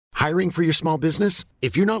Hiring for your small business?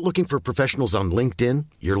 If you're not looking for professionals on LinkedIn,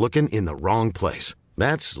 you're looking in the wrong place.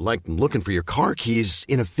 That's like looking for your car keys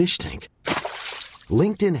in a fish tank.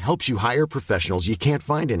 LinkedIn helps you hire professionals you can't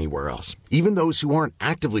find anywhere else, even those who aren't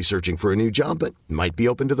actively searching for a new job but might be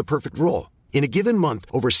open to the perfect role. In a given month,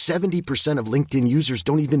 over 70% of LinkedIn users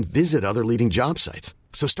don't even visit other leading job sites.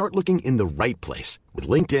 So start looking in the right place. With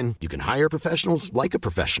LinkedIn, you can hire professionals like a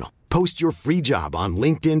professional. Post your free job on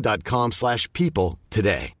linkedin.com/people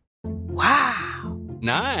today. Wow.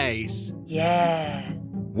 Nice. Yeah.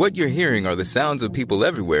 What you're hearing are the sounds of people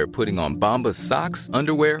everywhere putting on Bombas socks,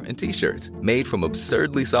 underwear, and T-shirts made from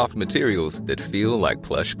absurdly soft materials that feel like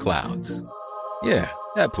plush clouds. Yeah,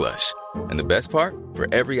 that plush. And the best part? For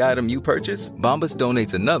every item you purchase, Bombas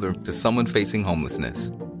donates another to someone facing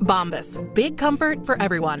homelessness. Bombas. Big comfort for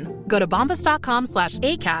everyone. Go to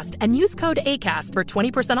bombas.com/ACAST and use code ACAST for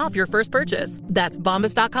 20% off your first purchase. That's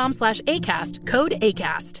bombas.com/ACAST. Code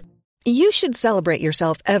ACAST. You should celebrate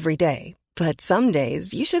yourself every day, but some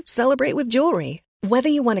days you should celebrate with jewelry. Whether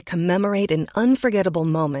you want to commemorate an unforgettable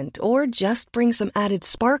moment or just bring some added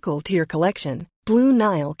sparkle to your collection, Blue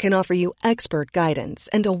Nile can offer you expert guidance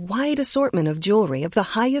and a wide assortment of jewelry of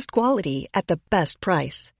the highest quality at the best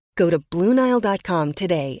price. Go to BlueNile.com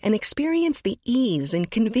today and experience the ease and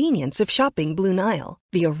convenience of shopping Blue Nile,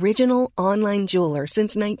 the original online jeweler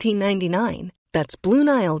since 1999. That's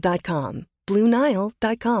BlueNile.com.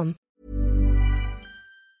 BlueNile.com.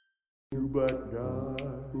 You black guy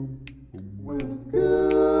with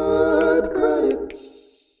good credit.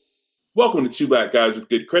 Welcome to Two Black Guys with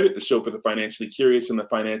Good Credit, the show for the financially curious and the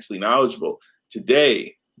financially knowledgeable.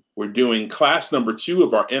 Today, we're doing class number 2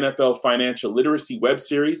 of our NFL Financial Literacy web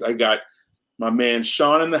series. I got my man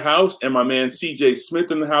Sean in the house and my man CJ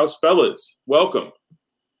Smith in the house. Fellas, welcome.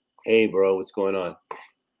 Hey, bro. What's going on?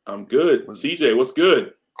 I'm good. CJ, what's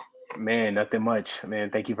good? Man, nothing much. Man,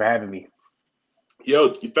 thank you for having me.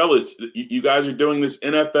 Yo, you fellas, you guys are doing this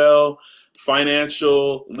NFL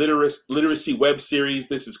Financial Literacy web series.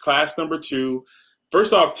 This is class number 2.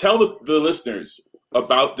 First off, tell the listeners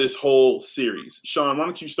about this whole series. Sean, why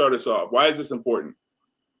don't you start us off? Why is this important?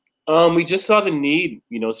 We just saw the need,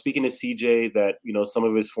 speaking to CJ, that, some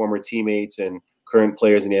of his former teammates and current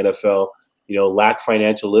players in the NFL, lack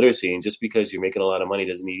financial literacy. And just because you're making a lot of money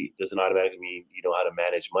doesn't automatically mean you know how to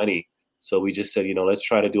manage money. So we just said, let's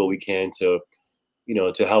try to do what we can to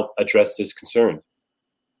help address this concern.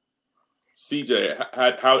 CJ,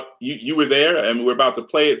 how you were there, and we're about to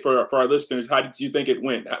play it for our listeners. How did you think it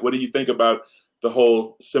went? What do you think about the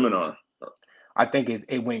whole seminar? I think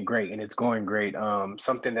it went great, and it's going great.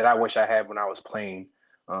 Something that I wish I had when I was playing.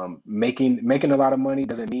 Making a lot of money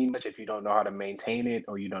doesn't mean much if you don't know how to maintain it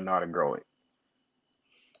or you don't know how to grow it.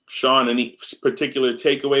 Sean, any particular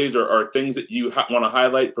takeaways or things that you want to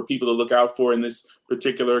highlight for people to look out for in this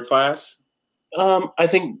particular class? I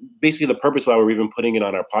think basically the purpose why we're even putting it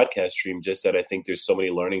on our podcast stream, just that I think there's so many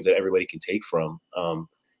learnings that everybody can take from.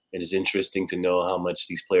 It is interesting to know how much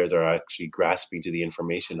these players are actually grasping to the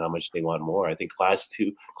information, how much they want more. I think class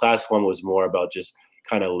 1 was more about just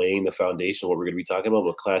kind of laying the foundation of what we're going to be talking about.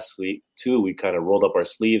 But class 2, we kind of rolled up our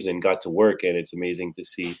sleeves and got to work, and it's amazing to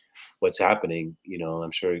see what's happening.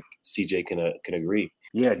 I'm sure CJ can agree.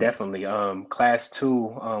 Yeah, definitely. Class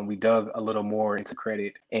 2, we dug a little more into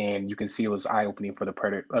credit, and you can see it was eye-opening for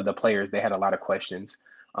the players. They had a lot of questions,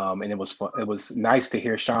 and it was fun. It was nice to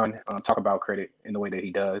hear Sean talk about credit in the way that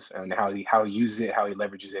he does, and how he uses it, how he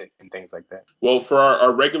leverages it, and things like that. Well, for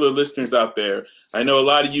our regular listeners out there, I know a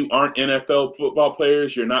lot of you aren't NFL football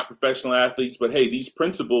players. You're not professional athletes, but hey, these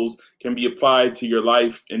principles can be applied to your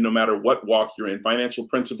life, and no matter what walk you're in. Financial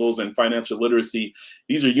principles and financial literacy,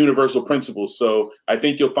 these are universal principles. So I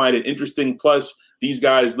think you'll find it interesting. Plus, these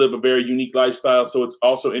guys live a very unique lifestyle, so it's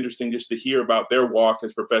also interesting just to hear about their walk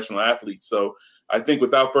as professional athletes. So I think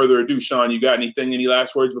without further ado, Sean, you got any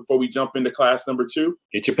last words before we jump into class number 2?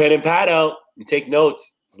 Get your pen and pad out and take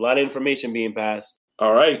notes. There's a lot of information being passed.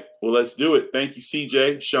 All right. Well, let's do it. Thank you,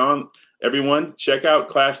 CJ. Sean, everyone, check out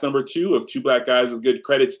class number 2 of Two Black Guys with Good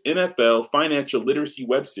Credit's NFL Financial Literacy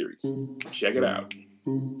web series. Check it out.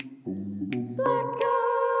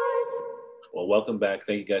 Well, welcome back.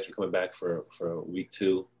 Thank you guys for coming back for week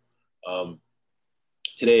 2.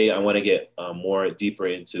 Today, I want to get more deeper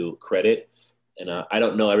into credit. And I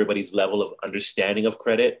don't know everybody's level of understanding of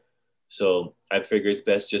credit. So I figure it's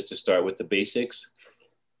best just to start with the basics.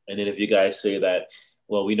 And then if you guys say that,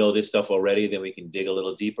 well, we know this stuff already, then we can dig a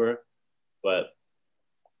little deeper. But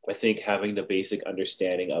I think having the basic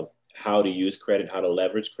understanding of how to use credit, how to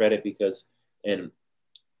leverage credit, because in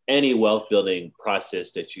any wealth building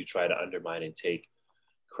process that you try to undermine and take,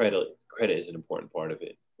 credit is an important part of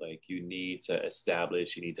it. Like you need to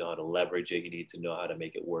establish, you need to know how to leverage it, you need to know how to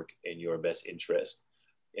make it work in your best interest.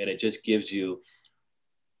 And it just gives you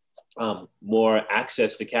more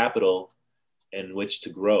access to capital in which to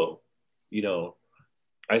grow. You know,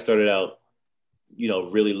 I started out, you know,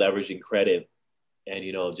 really leveraging credit, and,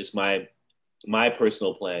 you know, just my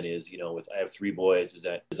personal plan is, you know, I have 3 boys, is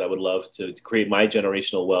I would love to create my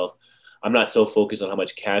generational wealth. I'm not so focused on how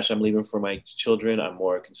much cash I'm leaving for my children. I'm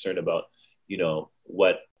more concerned about, you know,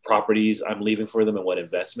 what properties I'm leaving for them and what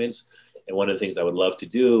investments. And one of the things I would love to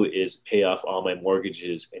do is pay off all my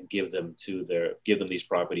mortgages and give them these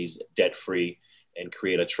properties debt free, and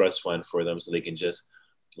create a trust fund for them so they can just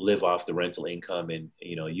live off the rental income and,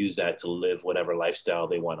 you know, use that to live whatever lifestyle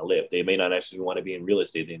they want to live. They may not actually want to be in real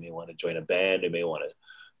estate. They may want to join a band. They may want to,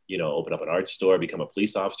 you know, open up an art store, become a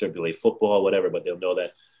police officer, play football, whatever, but they'll know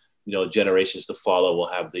that, you know, generations to follow will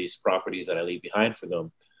have these properties that I leave behind for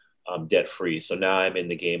them debt free. So now I'm in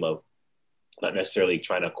the game of not necessarily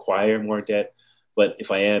trying to acquire more debt, but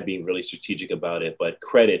if I am, being really strategic about it. But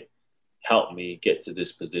credit helped me get to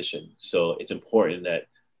this position. So it's important that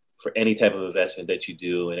for any type of investment that you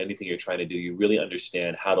do and anything you're trying to do, you really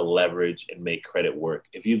understand how to leverage and make credit work.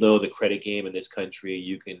 If you know the credit game in this country,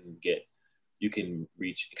 you can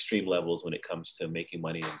reach extreme levels when it comes to making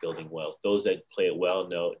money and building wealth. Those that play it well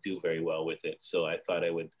do very well with it. So I thought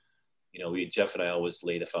I would, you know, Jeff and I always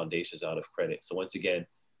lay the foundations out of credit. So once again,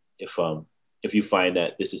 if you find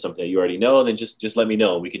that this is something that you already know, then just let me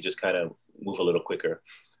know. We could just kind of move a little quicker.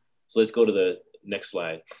 So let's go to the next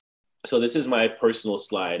slide. So this is my personal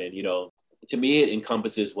slide. And, you know, to me, it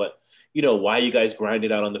encompasses what, you know, why you guys grind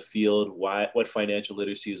it out on the field, what financial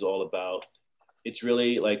literacy is all about. It's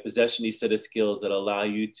really like possessing these set of skills that allow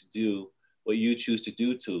you to do what you choose to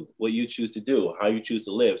do, how you choose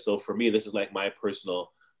to live. So for me, this is like my personal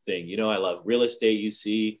thing. You know, I love real estate. You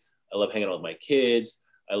see, I love hanging out with my kids.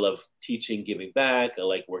 I love teaching, giving back. I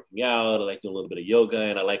like working out. I like doing a little bit of yoga,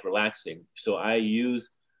 and I like relaxing. So I use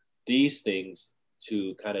these things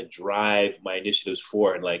to kind of drive my initiatives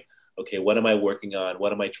forward. Like, okay, what am I working on?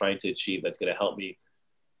 What am I trying to achieve that's going to help me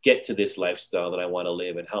get to this lifestyle that I want to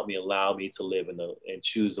live, and allow me to live and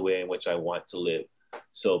choose the way in which I want to live.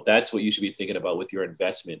 So that's what you should be thinking about with your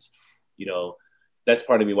investments. You know, that's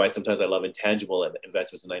part of me why sometimes I love intangible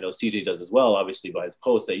investments. And I know CJ does as well, obviously, by his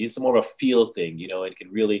posts, that it's more of a feel thing, you know, and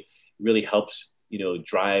can really helps, you know,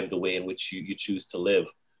 drive the way in which you choose to live.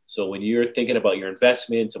 So when you're thinking about your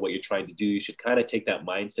investments and what you're trying to do, you should kind of take that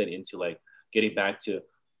mindset into like getting back to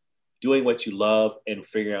doing what you love and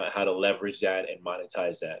figuring out how to leverage that and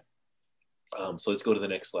monetize that. So let's go to the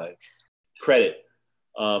next slide. Credit.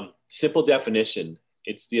 Simple definition.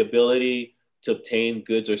 It's the ability to obtain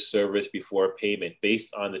goods or service before payment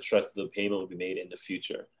based on the trust that the payment will be made in the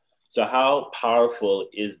future. So how powerful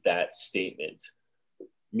is that statement?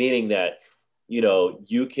 Meaning that, you know,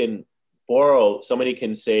 you can borrow, somebody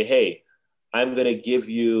can say, hey, I'm going to give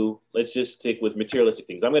you, let's just stick with materialistic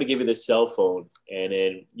things. I'm going to give you this cell phone, and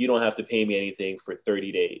then you don't have to pay me anything for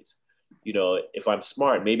 30 days. You know, if I'm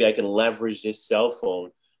smart, maybe I can leverage this cell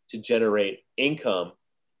phone to generate income.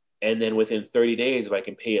 And then within 30 days, if I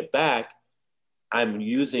can pay it back, I'm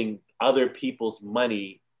using other people's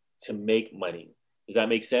money to make money. Does that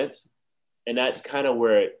make sense? And that's kind of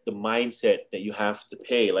where the mindset that you have to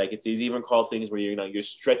pay. Like it's even called things where you're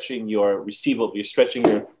stretching your receivables, you're stretching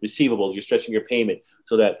your payment,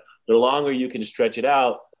 so that the longer you can stretch it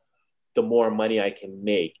out, the more money I can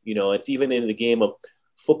make. You know, it's even in the game of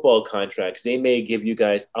football contracts. They may give you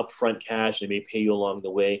guys upfront cash, they may pay you along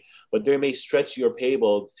the way, but they may stretch your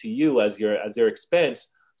payable to you as their expense,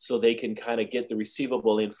 so they can kind of get the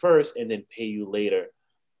receivable in first and then pay you later.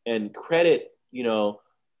 And credit, you know,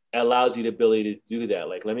 allows you the ability to do that.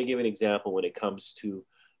 Like, let me give an example when it comes to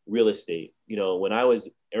real estate. You know, when I was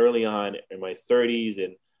early on in my 30s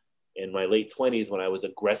and in my late 20s, when I was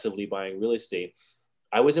aggressively buying real estate,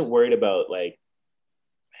 I wasn't worried about like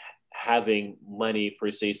having money per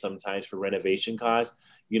se sometimes for renovation costs.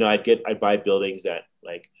 You know, I'd buy buildings that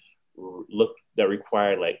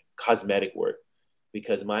required like cosmetic work,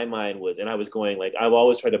 because my mind was, and I was going like, I've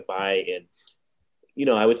always tried to buy in, you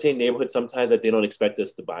know, I would say neighborhoods sometimes that they don't expect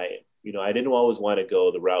us to buy it. You know, I didn't always want to go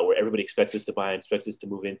the route where everybody expects us to buy and expects us to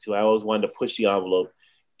move into. I always wanted to push the envelope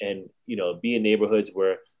and, you know, be in neighborhoods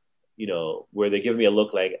where, you know, where they give me a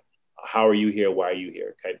look like, how are you here? Why are you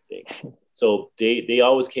here? Kind of thing. So they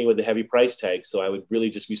always came with a heavy price tag. So I would really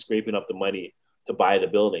just be scraping up the money to buy the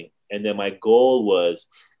building. And then my goal was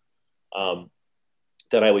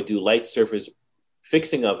that I would do light surface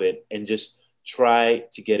fixing of it and just try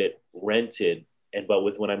to get it rented.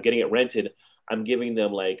 But when I'm getting it rented, I'm giving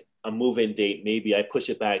them like a move-in date. Maybe I push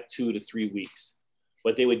it back 2 to 3 weeks.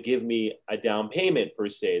 but they would give me a down payment per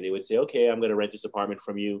se. They would say, okay, I'm going to rent this apartment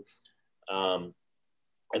from you. And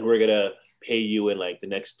we're going to pay you in like the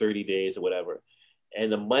next 30 days or whatever.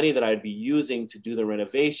 And the money that I'd be using to do the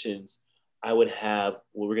renovations, I would have,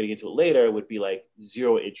 well, we're going to get to it later, would be like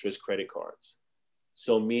 0 interest credit cards.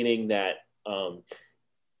 So meaning that,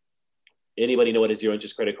 anybody know what a 0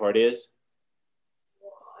 interest credit card is?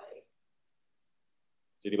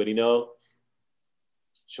 Does anybody know?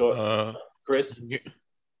 Sure. Chris?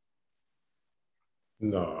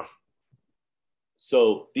 No.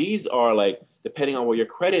 So these are like, depending on where your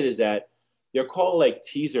credit is at, they're called like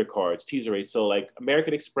teaser cards, teaser rates. So like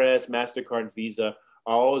American Express, MasterCard, Visa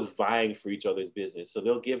are always vying for each other's business. So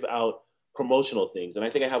they'll give out promotional things. And I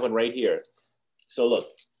think I have one right here. So look,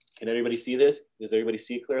 can everybody see this? Does everybody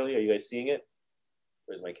see it clearly? Are you guys seeing it?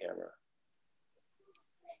 Where's my camera?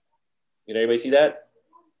 Can everybody see that?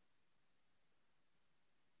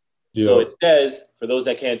 Yeah. So it says, for those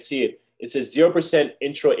that can't see it, it says 0%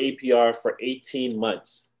 intro APR for 18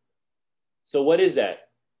 months. So what is that?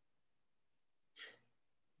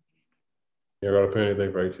 You gotta pay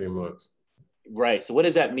anything for 18 months. Right. So what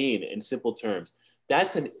does that mean in simple terms?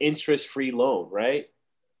 That's an interest-free loan, right?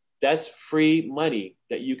 That's free money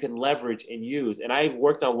that you can leverage and use. And I've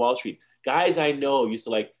worked on Wall Street. Guys I know used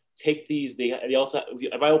to like take these. They also,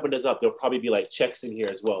 if I open this up, there'll probably be like checks in here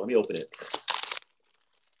as well. Let me open it.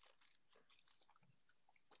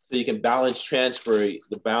 So you can balance transfer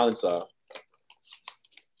the balance off.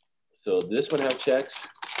 So this one have checks.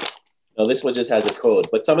 No, this one just has a code,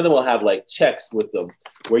 but some of them will have like checks with them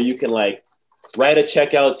where you can like write a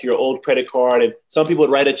check out to your old credit card. And some people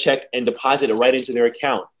would write a check and deposit it right into their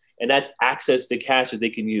account. And that's access to cash that they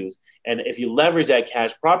can use. And if you leverage that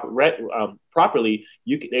cash properly,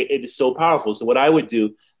 it is so powerful. So what I would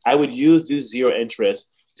do, I would use 0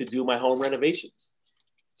 interest to do my home renovations.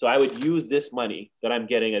 So I would use this money that I'm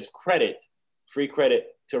getting as credit, free credit,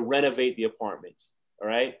 to renovate the apartments. All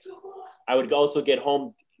right. I would also get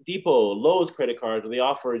Home Depot, Lowe's credit cards, where they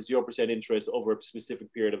offer 0% interest over a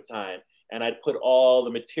specific period of time. And I'd put all the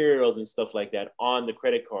materials and stuff like that on the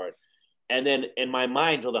credit card. And then in my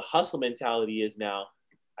mind, the hustle mentality is now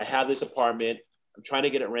I have this apartment, I'm trying to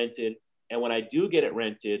get it rented. And when I do get it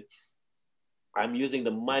rented, I'm using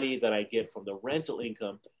the money that I get from the rental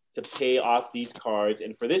income to pay off these cards.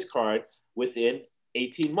 And for this card, within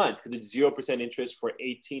 18 months, because it's 0% interest for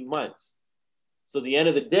 18 months. So at the end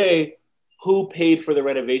of the day, who paid for the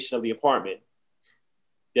renovation of the apartment?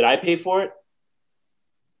 Did I pay for it?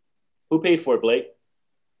 Who paid for it, Blake?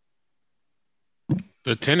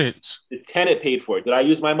 The tenants. The tenant paid for it. Did I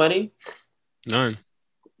use my money? None.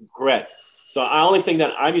 Correct. So the only thing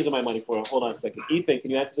that I'm using my money for, hold on a second. Ethan, can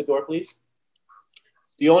you answer the door, please?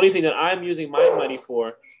 The only thing that I'm using my money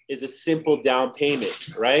for is a simple down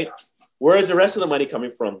payment, right? Where is the rest of the money coming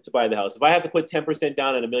from to buy the house? If I have to put 10%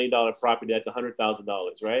 down on $1 million property, that's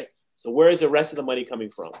 $100,000, right? So where is the rest of the money coming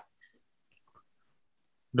from?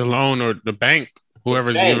 The loan or the bank,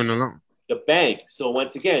 whoever's giving the loan. The bank. So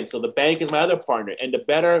once again, so the bank is my other partner. And the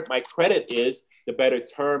better my credit is, the better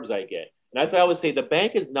terms I get. And that's why I would say the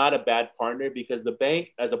bank is not a bad partner, because the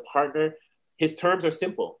bank as a partner, his terms are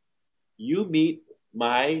simple. You meet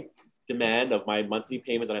my demand of my monthly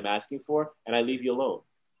payment that I'm asking for, and I leave you alone.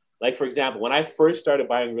 Like, for example, when I first started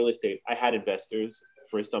buying real estate, I had investors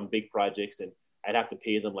for some big projects, and I'd have to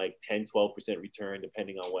pay them like 10, 12% return,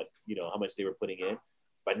 depending on what, how much they were putting in.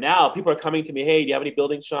 But now people are coming to me, hey, do you have any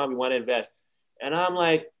buildings, Sean? We want to invest. And I'm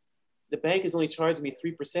like, the bank is only charging me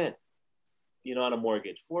 3%, on a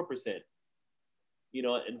mortgage, 4%.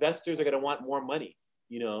 Investors are going to want more money.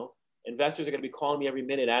 Investors are going to be calling me every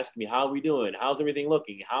minute, asking me, how are we doing? How's everything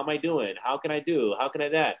looking? How am I doing? How can I do? How can I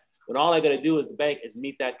that? When all I got to do is the bank is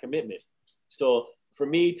meet that commitment. So for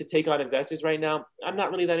me to take on investors right now, I'm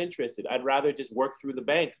not really that interested. I'd rather just work through the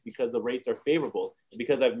banks because the rates are favorable,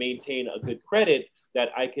 because I've maintained a good credit that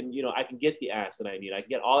I can, I can get the asset I need.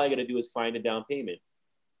 All I got to do is find a down payment.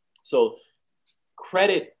 So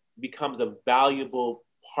credit becomes a valuable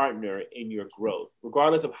partner in your growth,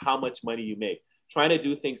 regardless of how much money you make. Trying to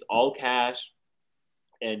do things all cash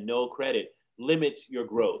and no credit limits your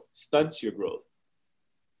growth, stunts your growth.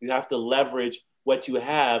 You have to leverage what you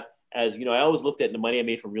have. As I always looked at the money I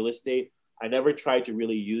made from real estate. I never tried to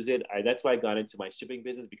really use it. That's why I got into my shipping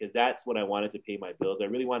business, because that's what I wanted to pay my bills. I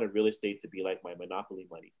really wanted real estate to be like my monopoly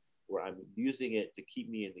money, where I'm using it to keep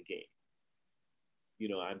me in the game.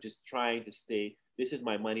 I'm just trying to stay, this is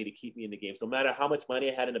my money to keep me in the game. So no matter how much money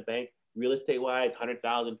I had in the bank, real estate wise,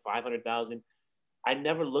 100,000, 500,000, I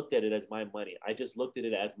never looked at it as my money. I just looked at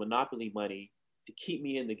it as monopoly money to keep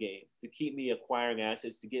me in the game, to keep me acquiring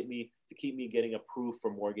assets, to keep me getting approved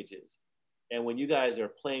for mortgages. And when you guys are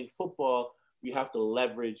playing football, you have to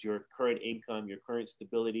leverage your current income, your current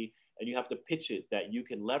stability, and you have to pitch it that you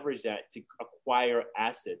can leverage that to acquire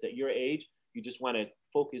assets. At your age, you just want to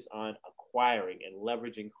focus on acquiring and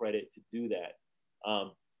leveraging credit to do that.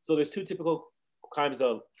 So there's two typical kinds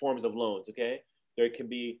of forms of loans, okay? There can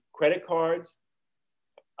be credit cards,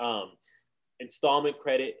 installment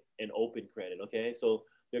credit, and open credit, okay? So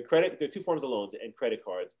there are two forms of loans and credit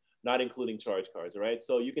cards, not including charge cards, all right?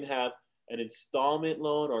 So you can have an installment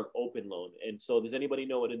loan or an open loan. And so does anybody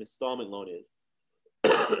know what an installment loan is?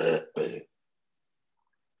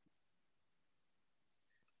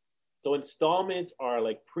 So installments are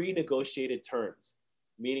like pre-negotiated terms,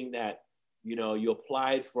 meaning that, you know, you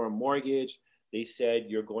applied for a mortgage. They said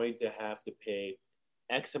you're going to have to pay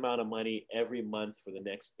X amount of money every month for the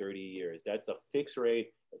next 30 years. That's a fixed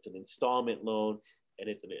rate. It's an installment loan. And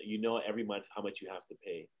you know every month how much you have to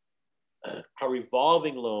pay. A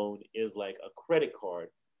revolving loan is like a credit card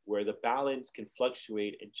where the balance can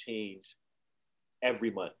fluctuate and change every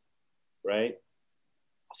month, right?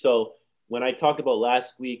 So when I talked about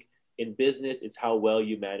last week, in business, it's how well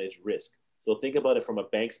you manage risk. So think about it from a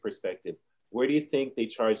bank's perspective. Where do you think they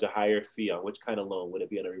charge a higher fee on? Which kind of loan? Would it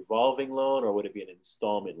be on a revolving loan or would it be an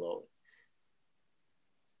installment loan?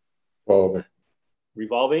 Revolving.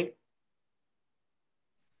 Revolving?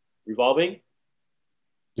 Revolving?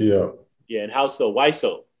 Yeah. Yeah, and how so? Why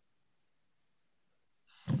so?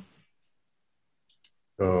 I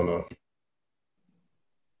don't know.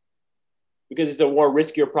 Because it's a more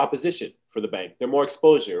riskier proposition for the bank. They're more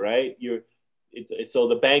exposure, right? So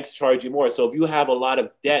the banks charge you more. So if you have a lot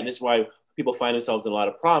of debt, and this is why people find themselves in a lot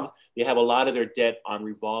of problems, they have a lot of their debt on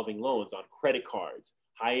revolving loans, on credit cards,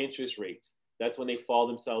 high interest rates. That's when they fall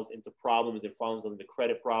themselves into problems and fall into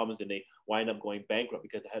credit problems, and they wind up going bankrupt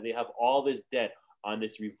because they have all this debt on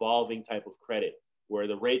this revolving type of credit where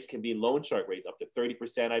the rates can be loan shark rates up to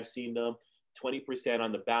 30%. I've seen them, 20%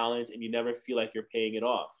 on the balance, and you never feel like you're paying it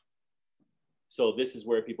off. So this is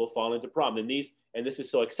where people fall into problem. And this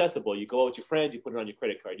is so accessible. You go out with your friends, you put it on your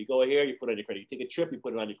credit card. You go here, you put it on your credit. You take a trip, you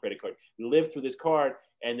put it on your credit card. You live through this card,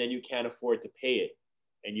 and then you can't afford to pay it.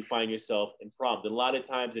 And you find yourself in problems. And a lot of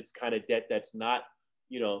times it's kind of debt that's not,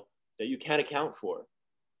 that you can't account for.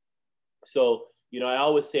 So, I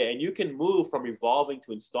always say, and you can move from revolving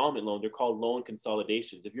to installment loan. They're called loan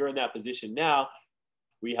consolidations. If you're in that position now,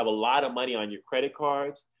 where you have a lot of money on your credit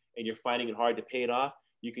cards and you're finding it hard to pay it off,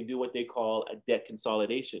 you can do what they call a debt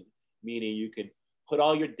consolidation, meaning you can put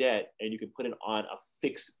all your debt and you can put it on a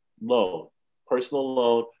fixed loan, personal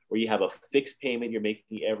loan, where you have a fixed payment you're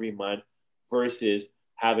making every month versus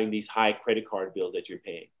having these high credit card bills that you're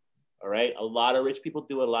paying. All right. A lot of rich people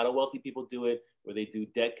do it. A lot of wealthy people do it where they do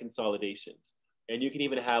debt consolidations. And you can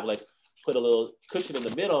even have put a little cushion in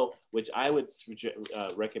the middle, which I would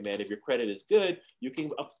recommend if your credit is good, you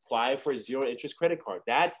can apply for a zero interest credit card.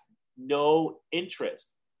 That's no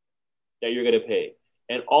interest that you're going to pay.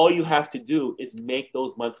 And all you have to do is make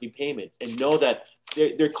those monthly payments and know that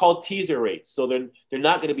they're called teaser rates. So they're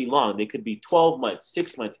not going to be long. They could be 12 months,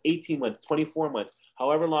 6 months, 18 months, 24 months,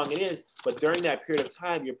 however long it is. But during that period of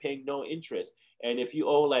time, you're paying no interest. And if you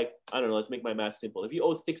owe I don't know, let's make my math simple. If you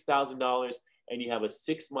owe $6,000 and you have a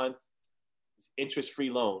 6-month interest-free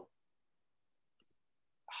loan,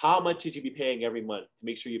 how much should you be paying every month to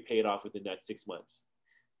make sure you pay it off within that 6 months?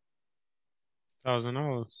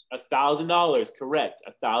 $1,000. $1,000, correct.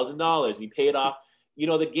 $1,000. You pay it off.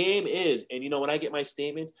 The game is, and when I get my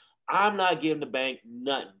statements, I'm not giving the bank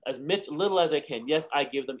nothing. As little as I can. Yes, I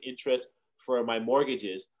give them interest for my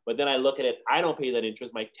mortgages, but then I look at it, I don't pay that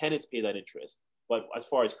interest. My tenants pay that interest. But as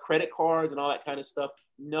far as credit cards and all that kind of stuff,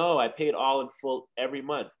 no, I pay it all in full every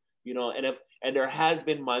month. And there has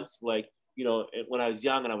been months when I was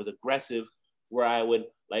young and I was aggressive, where I would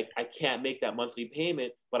I can't make that monthly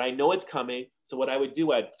payment, but I know it's coming. So what I would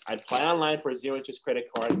do, I'd apply online for a zero interest credit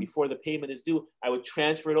card. And before the payment is due, I would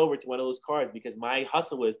transfer it over to one of those cards because my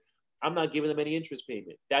hustle was, I'm not giving them any interest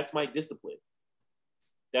payment. That's my discipline.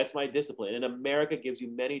 And America gives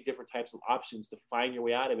you many different types of options to find your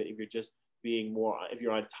way out of it if you're just if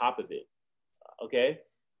you're on top of it. Okay?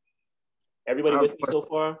 Everybody with me so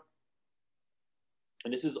far?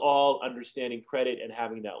 And this is all understanding credit and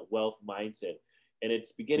having that wealth mindset. And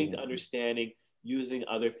it's beginning to understanding using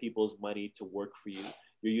other people's money to work for you.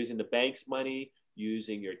 You're using the bank's money,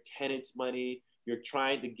 using your tenant's money.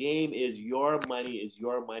 The game is your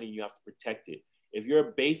money. You have to protect it. If your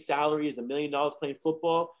base salary is $1 million playing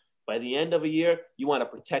football, by the end of a year, you want to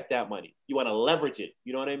protect that money. You want to leverage it.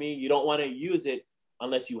 You know what I mean? You don't want to use it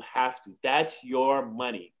unless you have to. That's your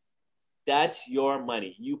money.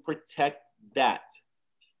 You protect that.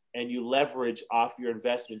 and you leverage off your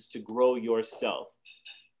investments to grow yourself.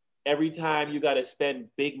 Every time you got to spend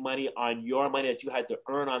big money on your money that you had to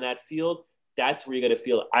earn on that field, that's where you're going to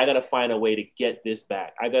feel, I got to find a way to get this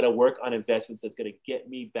back. I got to work on investments that's going to get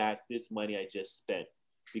me back this money I just spent.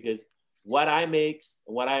 Because what I make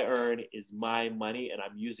and what I earn is my money, and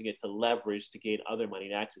I'm using it to leverage to gain other money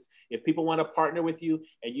and access. If people want to partner with you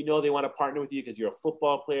and you know they want to partner with you because you're a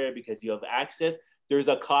football player, because you have access, there's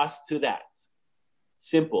a cost to that.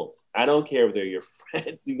 Simple. I don't care if they're your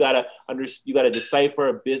friends. You gotta decipher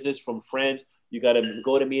a business from friends. You gotta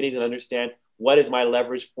go to meetings and understand, what is my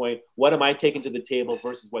leverage point? What am I taking to the table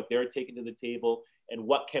versus what they're taking to the table? And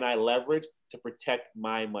what can I leverage to protect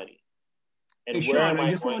my money? And hey, where Sean, am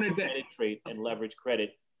I going to penetrate and leverage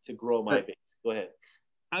credit to grow my base? Go ahead.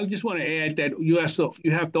 I just want to add that you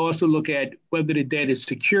have to also look at whether the debt is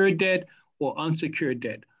secured debt or unsecured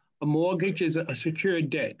debt. A mortgage is a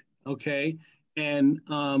secured debt, okay? And,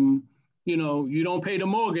 you don't pay the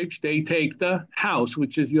mortgage, they take the house,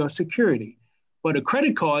 which is your security. But a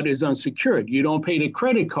credit card is unsecured. You don't pay the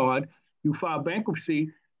credit card, you file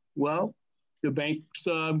bankruptcy, well, the banks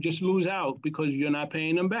just lose out because you're not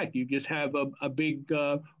paying them back. You just have a big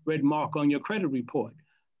red mark on your credit report.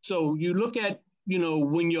 So you look at,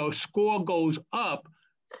 when your score goes up,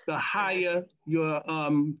 the higher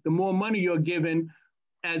the more money you're given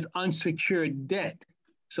as unsecured debt.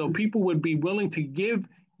 So people would be willing to give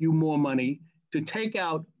you more money to take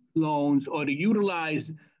out loans or to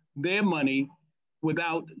utilize their money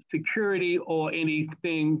without security or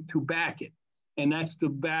anything to back it. And that's the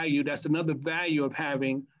value. That's another value of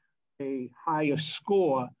having a higher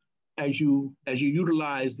score as you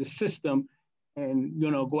utilize the system and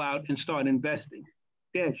go out and start investing.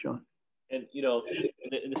 Yeah, Sean. And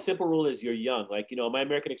the simple rule is you're young. Like my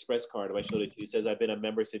American Express card, if I showed it to you, says I've been a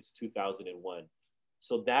member since 2001.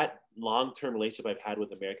 So that long-term relationship I've had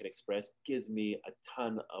with American Express gives me a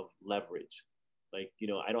ton of leverage. Like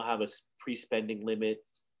I don't have a pre-spending limit.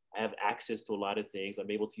 I have access to a lot of things.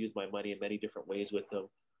 I'm able to use my money in many different ways with them.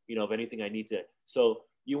 If anything I need to. So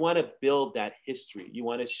you want to build that history. You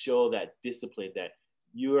want to show that discipline, that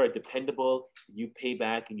you are dependable, you pay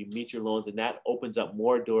back and you meet your loans, and that opens up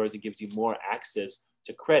more doors and gives you more access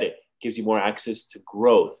to credit, gives you more access to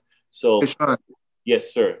growth. So, hey, Sean,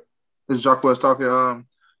 yes, sir. This is Jacques West talking.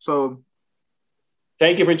 So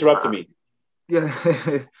thank you for interrupting me. Yeah.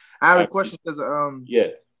 I have a question because yeah.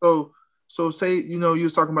 So say, you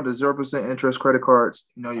was talking about the 0% interest credit cards,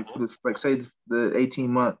 like say the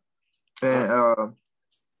 18-month, and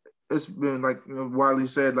it's been like widely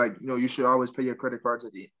said, like, you should always pay your credit cards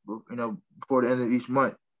at the, before the end of each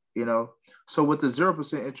month, So with the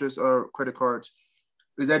 0% interest credit cards,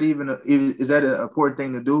 is that an important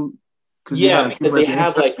thing to do? Because they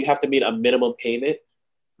have you have to meet a minimum payment.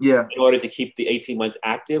 Yeah. In order to keep the 18 months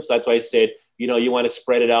active. So that's why I said, you want to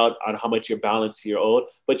spread it out on how much your balance you're owed,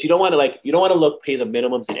 but you don't want to pay the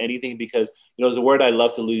minimums in anything because, there's a word I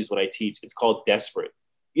love to use when I teach. It's called desperate.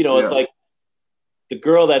 It's like the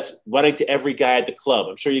girl that's running to every guy at the club.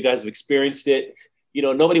 I'm sure you guys have experienced it.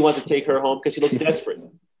 Nobody wants to take her home because she looks desperate.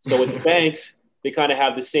 So with the banks, they kind of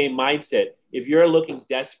have the same mindset. If you're looking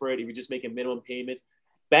desperate, if you're just making minimum payments,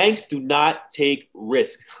 banks do not take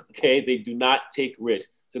risk. Okay. They do not take risk.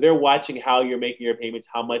 So they're watching how you're making your payments,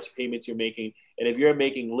 how much payments you're making. And if you're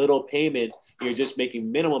making little payments, you're just making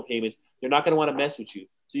minimum payments, they're not going to want to mess with you.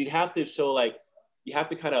 So you have to show you have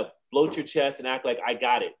to kind of bloat your chest and act like I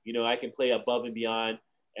got it. I can play above and beyond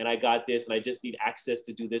and I got this and I just need access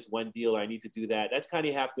to do this one deal or I need to do that. That's kind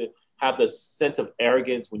of, you have to have the sense of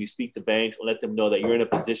arrogance when you speak to banks and let them know that you're in a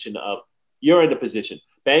position.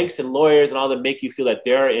 Banks and lawyers and all them make you feel that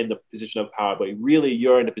they're in the position of power, but really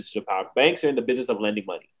you're in the position of power. Banks are in the business of lending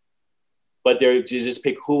money, but they just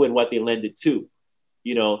pick who and what they lend it to,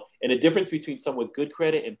 and the difference between someone with good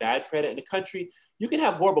credit and bad credit in the country, you can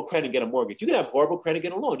have horrible credit and get a mortgage. You can have horrible credit and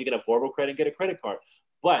get a loan. You can have horrible credit and get a credit card,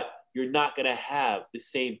 but you're not going to have the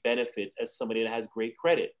same benefits as somebody that has great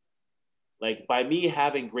credit. Like by me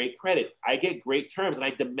having great credit, I get great terms and I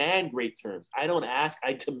demand great terms. I don't ask,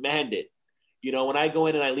 I demand it. When I go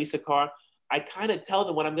in and I lease a car, I kind of tell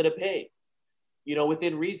them what I'm going to pay,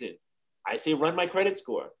 within reason. I say, run my credit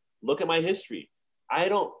score. Look at my history. I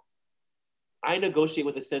negotiate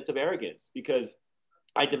with a sense of arrogance because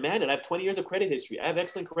I demand it. I have 20 years of credit history. I have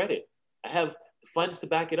excellent credit. I have the funds to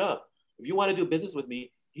back it up. If you want to do business with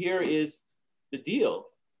me, here is the deal.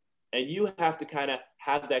 And you have to kind of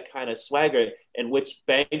have that kind of swagger in which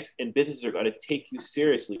banks and businesses are going to take you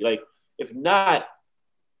seriously. Like, if not,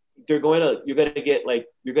 you're going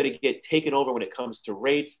to get taken over when it comes to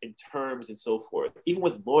rates and terms and so forth. Even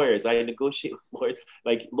with lawyers, I negotiate with lawyers.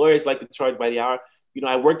 Like, lawyers like to charge by the hour.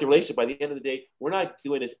 I work the relationship. By the end of the day, we're not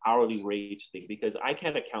doing this hourly wage thing because I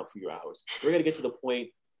can't account for your hours. We're going to get to the point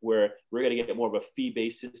where we're going to get more of a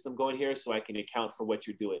fee-based system going here so I can account for what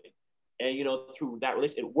you're doing. And, through that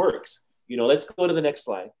relationship, it works. Let's go to the next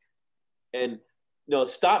slide. And,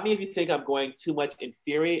 stop me if you think I'm going too much in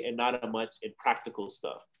theory and not much in practical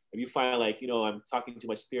stuff. If you find like, I'm talking too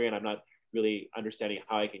much theory and I'm not really understanding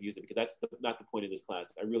how I can use it, because that's not the point of this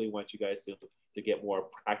class. I really want you guys to get more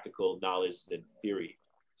practical knowledge than theory.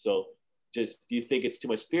 So do you think it's too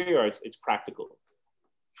much theory or it's practical?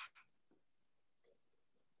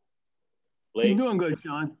 Blake? You're doing good,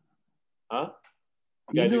 Sean. Huh?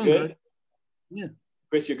 You guys are good? Yeah.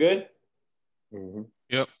 Chris, you're good? Mm-hmm.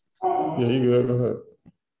 Yep. Yeah, you good. Go ahead.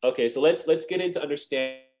 Okay, so let's get into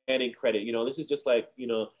understanding credit. This is just like,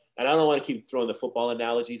 and I don't want to keep throwing the football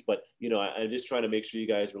analogies, but, I'm just trying to make sure you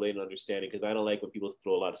guys relate and understand it, because I don't like when people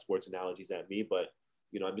throw a lot of sports analogies at me, but,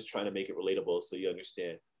 I'm just trying to make it relatable so you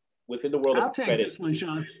understand. Within the world of credit. I'll take this one,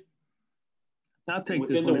 Sean.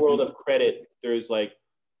 Within the world of credit, there's like,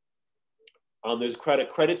 there's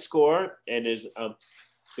credit score, and there's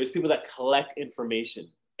people that collect information,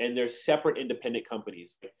 and they're separate independent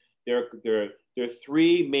companies. There are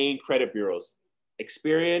three main credit bureaus: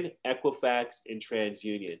 Experian, Equifax, and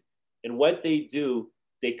TransUnion. And what they do,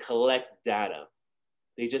 they collect data.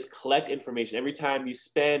 They just collect information. Every time you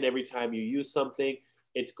spend, every time you use something,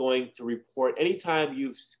 it's going to report. Anytime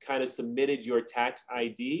you've kind of submitted your tax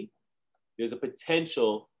ID, there's a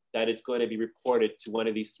potential that it's going to be reported to one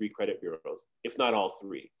of these three credit bureaus, if not all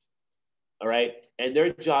three. All right. And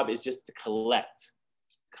their job is just to collect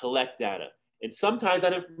data. And sometimes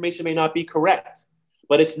that information may not be correct,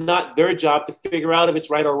 but it's not their job to figure out if it's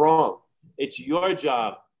right or wrong. It's your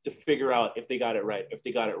job to figure out if they got it right, if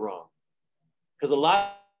they got it wrong. Because a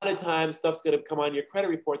lot of times stuff's going to come on your credit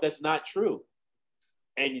report that's not true.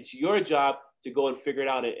 And it's your job to go and figure it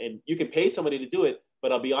out. And you can pay somebody to do it,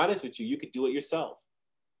 but I'll be honest with you, you could do it yourself.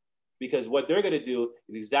 Because what they're going to do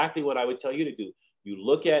is exactly what I would tell you to do. You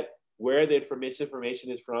look at where the information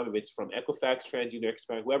is from. If it's from Equifax, TransUnion,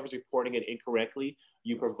 Experian, whoever's reporting it incorrectly,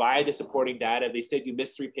 you provide the supporting data. If they said you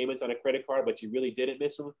missed 3 payments on a credit card, but you really didn't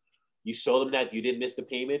miss them, you show them that you didn't miss the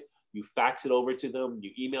payments, you fax it over to them, you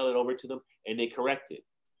email it over to them, and they correct it.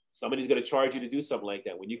 Somebody's going to charge you to do something like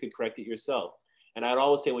that when you can correct it yourself. And I'd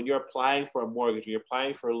always say when you're applying for a mortgage, when you're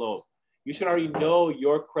applying for a loan, you should already know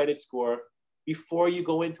your credit score before you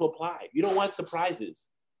go in to apply. You don't want surprises.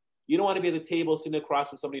 You don't want to be at the table sitting across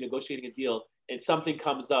from somebody negotiating a deal and something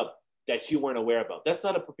comes up that you weren't aware about. That's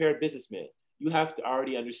not a prepared businessman. You have to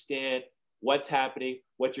already understand what's happening,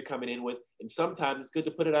 what you're coming in with. And sometimes it's good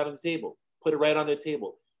to put it out on the table. Put it right on the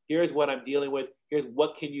table. Here's what I'm dealing with. Here's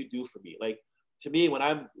what can you do for me? Like, to me, when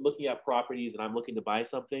I'm looking at properties and I'm looking to buy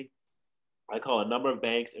something, I call a number of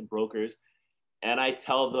banks and brokers and I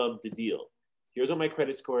tell them the deal. Here's what my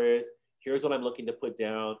credit score is. Here's what I'm looking to put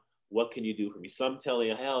down. What can you do for me? Some tell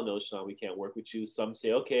you, hell no, Sean, we can't work with you. Some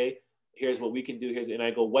say, okay, here's what we can do. And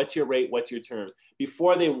I go, what's your rate? What's your terms?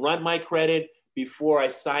 Before they run my credit, before I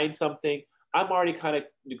sign something, I'm already kind of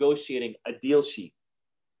negotiating a deal sheet.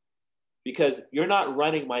 Because you're not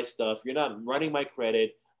running my stuff. You're not running my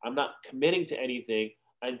credit. I'm not committing to anything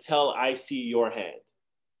until I see your hand.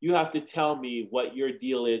 You have to tell me what your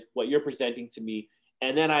deal is, what you're presenting to me,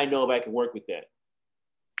 and then I know if I can work with that.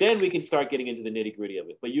 Then we can start getting into the nitty gritty of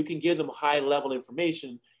it. But you can give them high level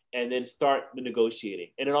information and then start negotiating.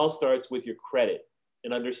 And it all starts with your credit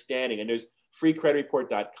and understanding. And there's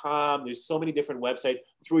freecreditreport.com. There's so many different websites.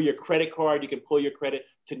 Through your credit card, you can pull your credit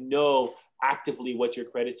to know actively what your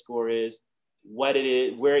credit score is, what it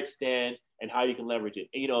is, where it stands, and how you can leverage it.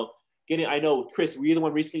 And, I know, Chris, were you the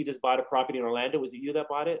one recently just bought a property in Orlando? Was it you that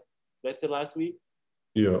bought it? That's it last week?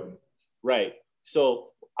 Yeah. Right.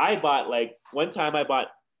 So one time I bought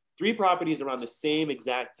 3 properties around the same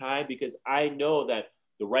exact time because I know that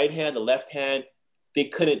the right hand, the left hand,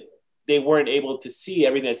 they weren't able to see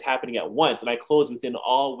everything that's happening at once. And I closed within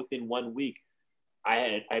 1 week.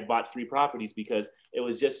 I bought 3 properties because it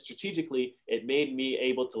was just strategically, it made me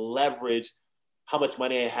able to leverage how much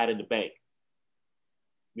money I had in the bank.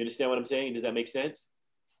 You understand what I'm saying? Does that make sense?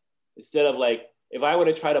 Instead of if I were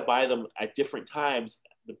to try to buy them at different times,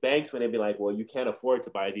 the banks, when they'd be like, well, you can't afford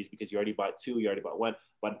to buy these because you already bought 2, you already bought 1.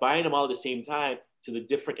 But buying them all at the same time to the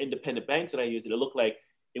different independent banks that I used, it looked like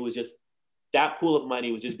it was just that pool of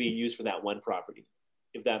money was just being used for that one property,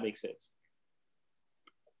 if that makes sense.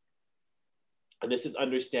 And this is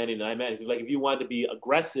understanding that I meant. If you want to be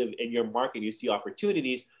aggressive in your market, you see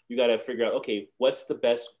opportunities, you got to figure out, okay, what's the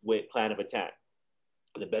best plan of attack?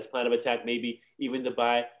 The best plan of attack, maybe even to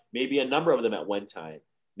buy maybe a number of them at one time.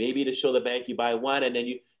 Maybe to show the bank you buy one and then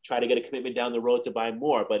you try to get a commitment down the road to buy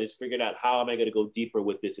more, but it's figured out how am I going to go deeper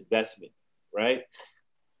with this investment, right?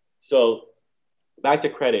 So back to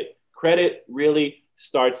credit. Credit really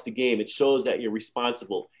starts the game. It shows that you're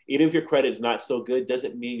responsible. Even if your credit is not so good,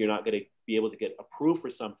 doesn't mean you're not going to be able to get approved for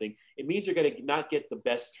something. It means you're going to not get the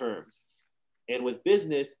best terms. And with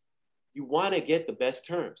business, you want to get the best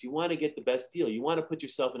terms. You want to get the best deal. You want to put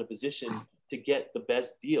yourself in a position to get the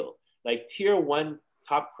best deal. Like tier one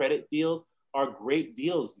top credit deals are great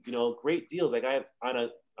deals, great deals. Like I have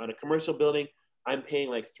on a commercial building, I'm paying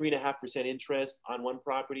like 3.5% interest on one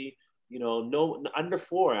property, no under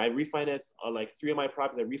 4. I refinanced like 3 of my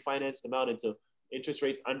properties. I refinanced them out into interest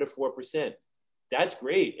rates under 4%. That's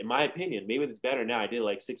great in my opinion. Maybe it's better now. I did it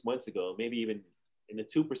like 6 months ago, maybe even in the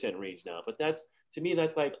 2% range now. But to me,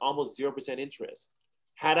 that's like almost 0% interest.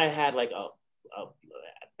 Had I had like a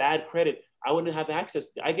bad credit, I wouldn't have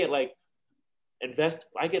access. I get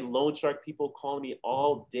loan shark people calling me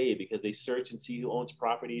all day because they search and see who owns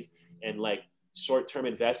properties and like short-term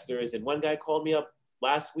investors. And one guy called me up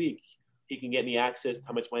last week. He can get me access to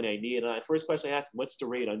how much money I need. And the first question I asked him, what's the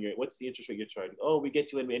interest rate you're charging? Oh, we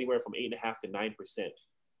get you in anywhere from 8.5% to 9%.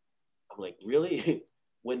 I'm like, really?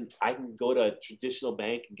 When I can go to a traditional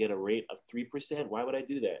bank and get a rate of 3%, why would I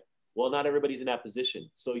do that? Well, not everybody's in that position.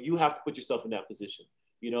 So you have to put yourself in that position.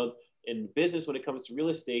 In business, when it comes to real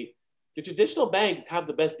estate, the traditional banks have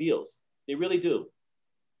the best deals. They really do.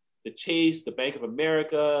 The Chase, the Bank of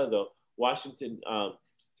America, the Washington,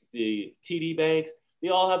 the TD banks, they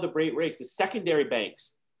all have the great rates. The secondary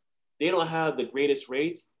banks, they don't have the greatest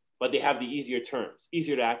rates, but they have the easier terms,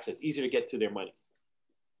 easier to access, easier to get to their money.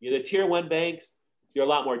 The tier one banks, they're a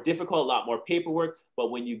lot more difficult, a lot more paperwork, but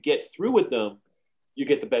when you get through with them, you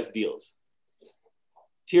get the best deals.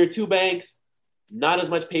 Tier two banks, not as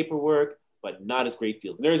much paperwork, but not as great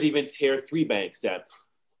deals. And there's even tier three banks that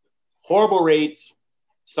horrible rates,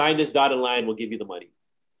 sign this dotted line, will give you the money.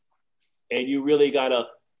 And you really gotta,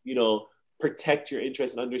 protect your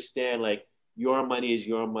interest and understand like your money is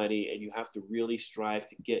your money, and you have to really strive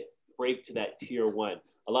to break to that tier one.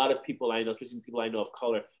 A lot of people I know, especially people I know of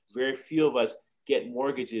color, very few of us get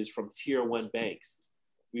mortgages from tier one banks.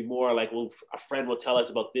 We more like, a friend will tell us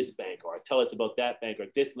about this bank or tell us about that bank or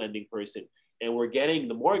this lending person. And we're getting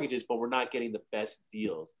the mortgages, but we're not getting the best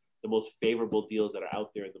deals, the most favorable deals that are out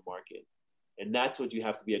there in the market. And that's what you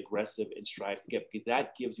have to be aggressive and strive to get, because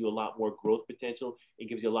that gives you a lot more growth potential. It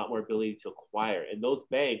gives you a lot more ability to acquire. And those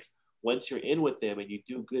banks, once you're in with them and you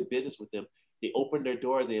do good business with them, they open their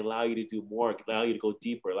doors, they allow you to do more, allow you to go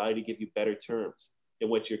deeper, allow you to give you better terms than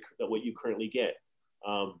what you currently get.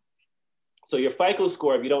 So your FICO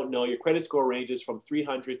score, if you don't know, your credit score ranges from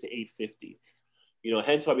 300 to 850.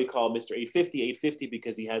 Hence why we call Mr. 850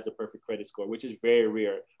 because he has the perfect credit score, which is very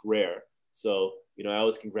rare. So, I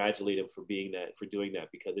always congratulate him for doing that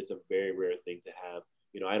because it's a very rare thing to have.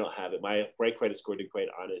 I don't have it. My bright credit score, to be quite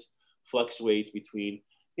honest, fluctuates between,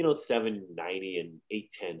 790 and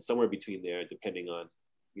 810, somewhere between there, depending on,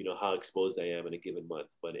 how exposed I am in a given month.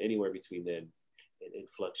 But anywhere between then, it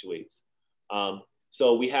fluctuates.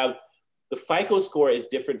 So we have the FICO score is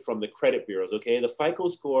different from the credit bureaus, okay? The FICO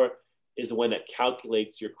score is the one that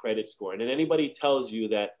calculates your credit score. And then anybody tells you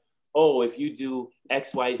that, oh, if you do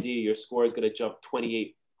XYZ, your score is going to jump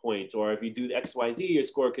 28 points. Or if you do XYZ, your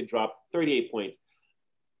score could drop 38 points.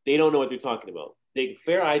 They don't know what they're talking about.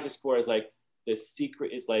 Fair Isaac score is like the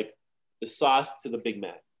secret, is like the sauce to the Big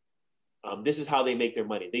Mac. This is how they make their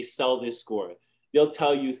money. They sell this score. They'll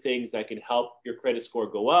tell you things that can help your credit score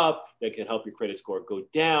go up, that can help your credit score go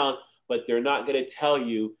down, but they're not going to tell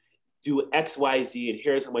you, do X, Y, Z, and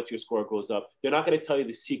here's how much your score goes up. They're not going to tell you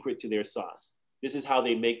the secret to their sauce. This is how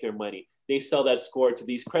they make their money. They sell that score to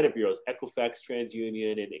these credit bureaus, Equifax,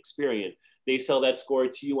 TransUnion, and Experian. They sell that score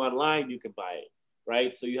to you online, you can buy it,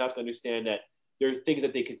 right? So you have to understand that there are things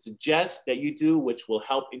that they can suggest that you do, which will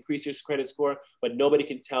help increase your credit score, but nobody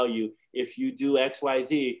can tell you if you do X, Y,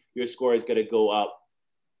 Z, your score is going to go up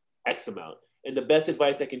X amount. And the best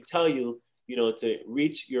advice I can tell you, to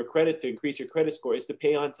reach your credit, to increase your credit score, is to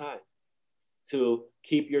pay on time, to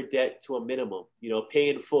keep your debt to a minimum, pay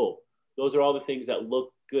in full. Those are all the things that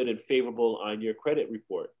look good and favorable on your credit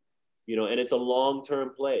report, and it's a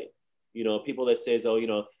long-term play. People that says,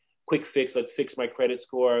 oh, quick fix, let's fix my credit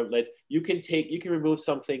score. You can remove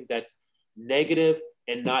something that's negative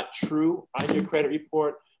and not true on your credit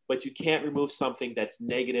report, but you can't remove something that's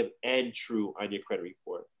negative and true on your credit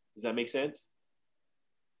report. Does that make sense?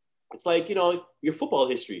 It's like, your football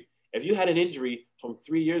history. If you had an injury from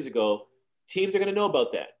 3 years ago, teams are going to know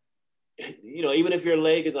about that. Even if your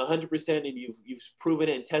leg is 100% and you've proven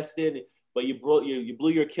it and tested it, but you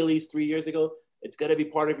blew your Achilles 3 years ago, It's going to be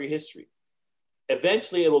part of your history.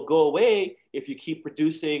 Eventually, it will go away if you keep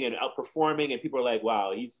producing and outperforming, and people are like,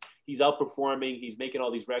 wow, he's outperforming, he's making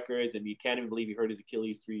all these records, and you can't even believe he hurt his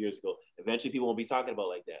Achilles 3 years ago. Eventually, people won't be talking about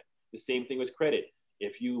like that. The same thing with credit.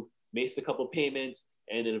 If you missed a couple of payments,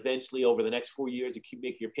 and then eventually over the next 4 years, you keep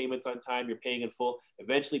making your payments on time, you're paying in full,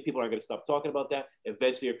 eventually people aren't going to stop talking about that.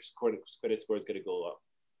 Eventually, your credit score is going to go up,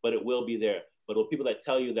 but it will be there. But people that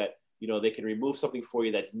tell you that, you know, they can remove something for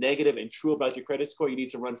you that's negative and true about your credit score, you need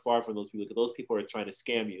to run far from those people, because those people are trying to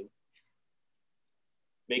scam you.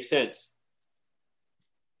 Makes sense?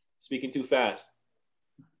 Speaking too fast.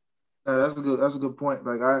 That's a good point.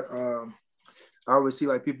 Like I always see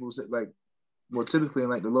like people say, like, well, typically in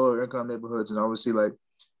like the lower income neighborhoods, and I always see like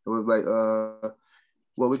it was like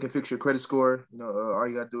well, we can fix your credit score. You know, all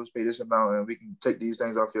you gotta do is pay this amount, and we can take these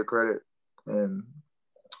things off your credit. And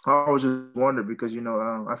I always just wonder, because, you know,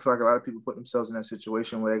 I feel like a lot of people put themselves in that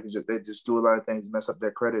situation where they just do a lot of things, mess up their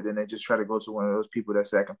credit, and they just try to go to one of those people that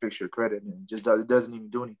say, I can fix your credit, and it doesn't even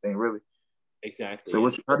do anything really. Exactly.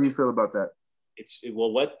 So how do you feel about that?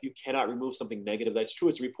 Well, what you cannot remove something negative that's true.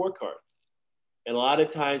 It's a report card. And a lot of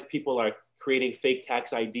times people are creating fake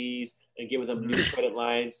tax IDs and giving them new credit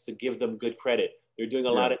lines to give them good credit. They're doing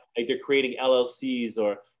a lot of, like, they're creating LLCs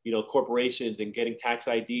or, you know, corporations and getting tax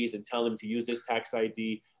IDs and telling them to use this tax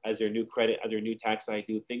ID as their new credit, as their new tax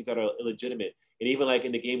ID, things that are illegitimate. And even like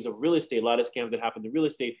in the games of real estate, a lot of scams that happen in real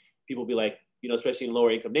estate, people be like, you know, especially in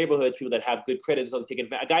lower income neighborhoods, people that have good credit, so taking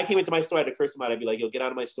advantage. A guy came into my store, I had to curse him out. I'd be like, yo, get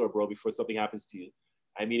out of my store, bro, before something happens to you.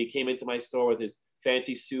 I mean, he came into my store with his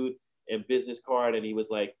fancy suit and business card, and he was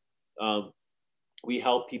like, we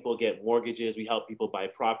help people get mortgages, we help people buy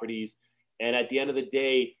properties. And at the end of the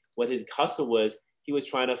day, what his hustle was, he was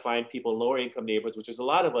trying to find people in lower income neighborhoods, which is a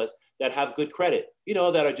lot of us, that have good credit, you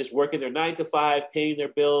know, that are just working their 9 to 5, paying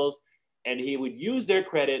their bills. And he would use their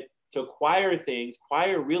credit to acquire things,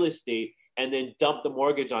 acquire real estate, and then dump the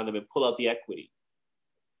mortgage on them and pull out the equity.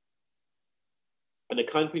 And the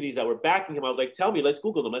companies that were backing him, I was like, tell me, let's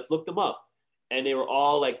Google them, let's look them up. And they were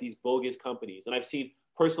all like these bogus companies. And I've seen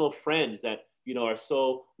personal friends that, you know, are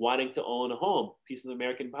so wanting to own a home, piece of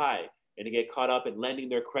American pie, and to get caught up in lending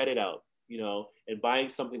their credit out, you know, and buying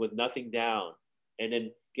something with nothing down, and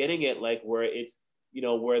then getting it like where it's, you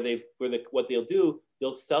know, what they'll do,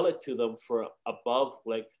 they'll sell it to them for above,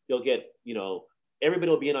 like they'll get, you know, everybody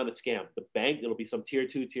will be in on the scam. The bank, there'll be some tier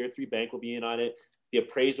 2, tier 3 bank will be in on it. The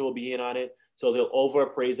appraiser will be in on it. So they'll over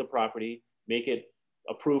appraise the property, make it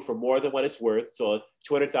approved for more than what it's worth. So a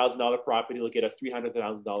 $200,000 property will get a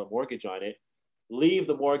 $300,000 mortgage on it, leave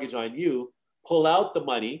the mortgage on you, pull out the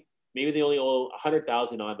money. Maybe they only owe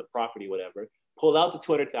 $100,000 on the property, whatever. Pull out the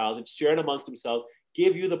 $200,000, share it amongst themselves,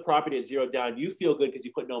 give you the property at zero down. You feel good because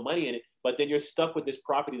you put no money in it, but then you're stuck with this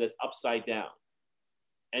property that's upside down.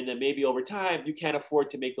 And then maybe over time, you can't afford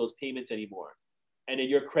to make those payments anymore. And then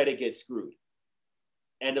your credit gets screwed.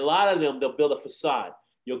 And a lot of them, they'll build a facade.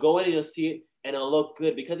 You'll go in and you'll see it, and it'll look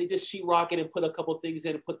good because they just sheetrock it and put a couple things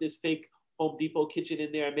in and put this fake Home Depot kitchen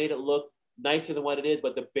in there and made it look nicer than what it is.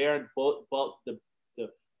 But the bare and bulk,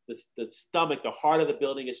 the stomach, the heart of the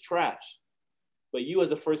building is trash. But you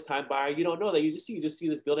as a first-time buyer, you don't know that. You just see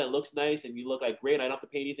this building that looks nice and you look like, great, I don't have to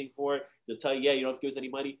pay anything for it. They'll tell you, yeah, you don't have to give us any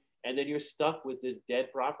money. And then you're stuck with this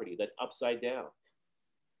dead property that's upside down.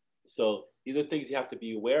 So these are things you have to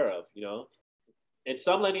be aware of, you know. And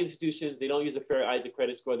some lending institutions, they don't use a Fair Isaac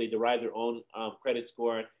credit score. They derive their own credit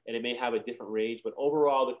score, and it may have a different range. But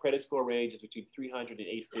overall, the credit score range is between 300 and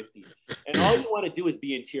 850. And all you want to do is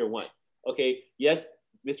be in tier 1. Okay, yes,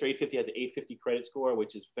 Mr. 850 has an 850 credit score,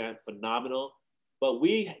 which is phenomenal. But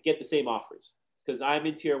we get the same offers because I'm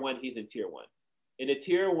in tier 1, he's in tier 1. And the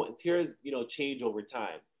tiers, you know, change over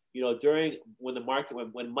time. You know, during when the market,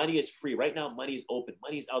 when money is free, right now money is open,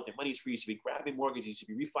 money is out there, money is free. You should be grabbing mortgages, you should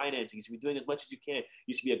be refinancing, you should be doing as much as you can.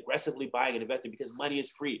 You should be aggressively buying and investing because money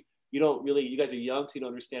is free. You guys are young, so you don't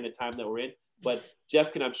understand the time that we're in. But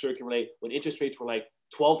Jeff I'm sure can relate when interest rates were like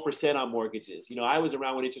 12% on mortgages. You know, I was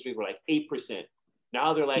around when interest rates were like 8%.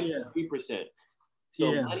 Now they're like 3%.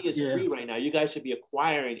 So money is free right now. You guys should be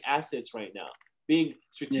acquiring assets right now, being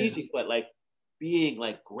strategic, but like being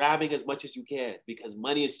like grabbing as much as you can because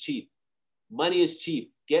money is cheap. Money is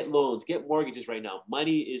cheap. Get loans, get mortgages right now.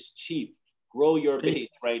 Money is cheap. Grow your base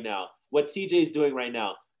right now. What CJ is doing right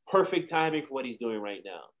now, perfect timing for what he's doing right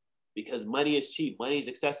now because money is cheap. Money is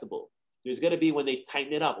accessible. There's going to be when they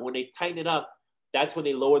tighten it up. When they tighten it up, that's when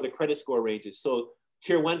they lower the credit score ranges. So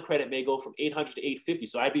tier 1 credit may go from 800 to 850.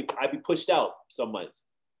 So I'd be pushed out some months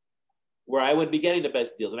where I wouldn't be getting the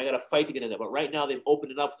best deals. And I got to fight to get in there. But right now they've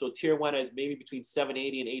opened it up. So tier 1 is maybe between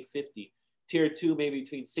 780 and 850. Tier 2, maybe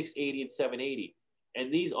between 680 and 780.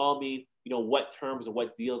 And these all mean, what terms and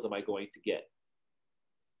what deals am I going to get?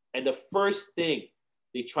 And the first thing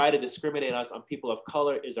they try to discriminate us on people of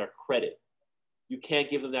color is our credit. You can't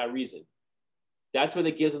give them that reason. That's where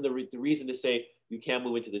they give them the reason to say, you can't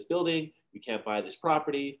move into this building, you can't buy this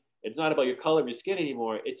property. It's not about your color of your skin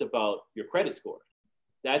anymore. It's about your credit score.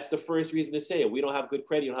 That's the first reason to say it. We don't have good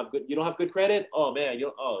credit. You don't have good credit? Oh man,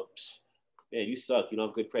 man, you suck. You don't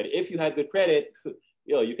have good credit. If you had good credit,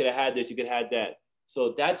 you could have had this, you could have had that.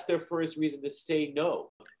 So that's their first reason to say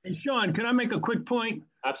no. And Sean, can I make a quick point?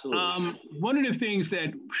 Absolutely. One of the things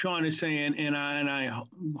that Sean is saying, and I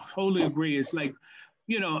wholly agree, is like,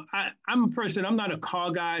 I'm a person, I'm not a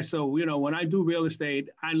car guy. So, when I do real estate,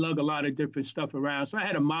 I lug a lot of different stuff around. So I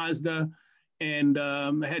had a Mazda and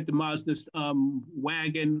I had the Mazda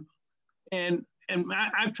wagon. And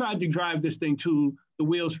I've tried to drive this thing too. The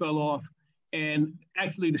wheels fell off. And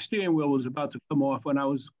actually the steering wheel was about to come off when I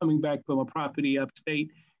was coming back from a property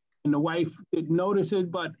upstate. And the wife didn't notice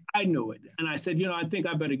it, but I knew it. And I said, I think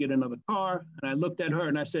I better get another car. And I looked at her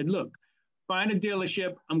and I said, look, find a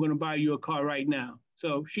dealership. I'm going to buy you a car right now.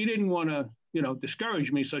 So she didn't want to,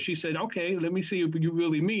 discourage me. So she said, okay, let me see if you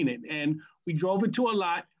really mean it. And we drove it to a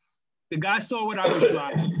lot. The guy saw what I was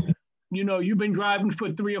driving. You've been driving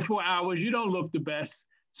for 3 or 4 hours. You don't look the best.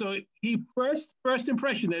 So he first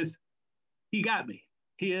impression is, he got me.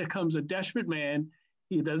 Here comes a desperate man.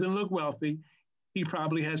 He doesn't look wealthy. He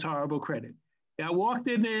probably has horrible credit. And I walked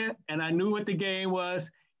in there and I knew what the game was.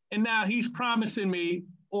 And now he's promising me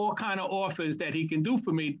all kind of offers that he can do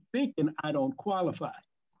for me, thinking I don't qualify.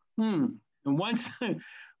 And once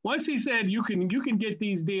he said, you can get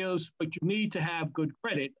these deals, but you need to have good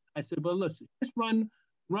credit. I said, well, listen, let's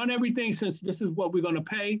run everything since this is what we're going to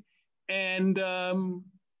pay. And on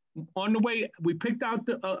the way, we picked out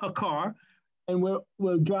a car. And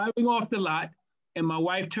we're driving off the lot, and my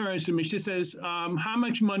wife turns to me. She says, how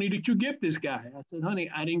much money did you give this guy? I said, honey,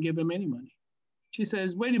 I didn't give him any money. She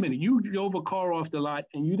says, wait a minute, you drove a car off the lot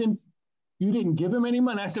and you didn't give him any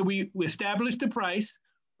money? I said, we established the price.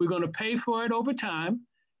 We're going to pay for it over time,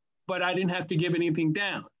 but I didn't have to give anything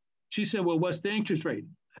down. She said, well, what's the interest rate?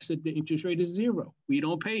 I said, the interest rate is 0. We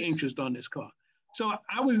don't pay interest on this car. So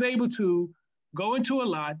I was able to go into a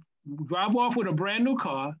lot, drive off with a brand new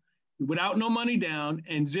car, without no money down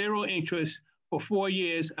and 0 interest for 4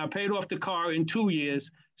 years. I paid off the car in 2 years.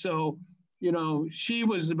 So, she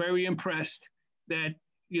was very impressed that,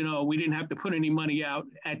 we didn't have to put any money out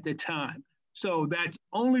at the time. So that's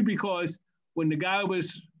only because when the guy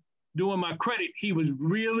was doing my credit, he was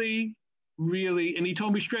really, really, and he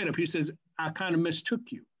told me straight up, he says, I kind of mistook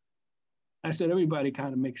you. I said, everybody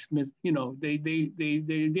kind of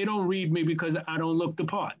they don't read me because I don't look the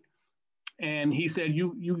part. And he said,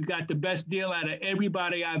 you got the best deal out of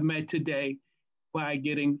everybody I've met today by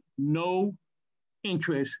getting no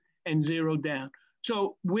interest and 0 down.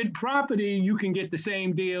 So with property, you can get the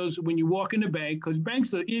same deals when you walk in the bank because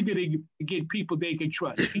banks are eager to get people they can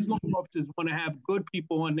trust. These loan officers want to have good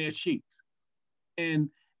people on their sheets. And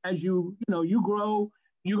as you grow,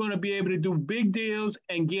 you're going to be able to do big deals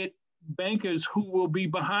and get bankers who will be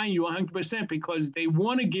behind you 100% because they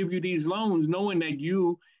want to give you these loans knowing that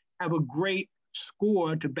you have a great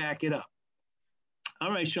score to back it up.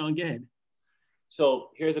 All right, Sean, go ahead. So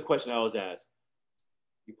here's a question I always ask.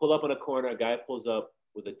 You pull up on a corner, a guy pulls up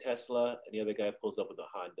with a Tesla, and the other guy pulls up with a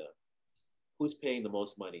Honda. Who's paying the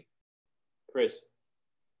most money? Chris,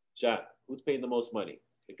 Jack, who's paying the most money?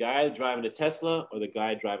 The guy driving the Tesla or the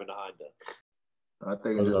guy driving the Honda? I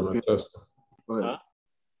think it just depends. Go ahead.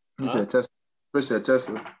 He said Tesla. Chris said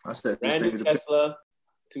Tesla. I said brand new Tesla,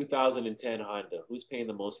 2010 Honda. Who's paying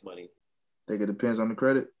the most money? I think it depends on the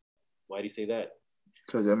credit. Why do you say that?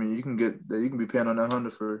 Because you can be paying on that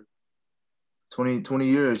Honda for 20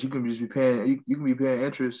 years. You can just be paying. You can be paying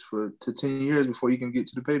interest to 10 years before you can get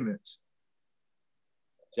to the payments.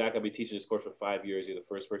 Jack, I've been teaching this course for 5 years. You're the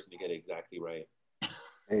first person to get it exactly right.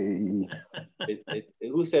 Hey.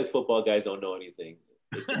 Who says football guys don't know anything?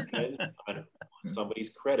 It depends on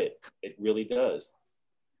somebody's credit. It really does.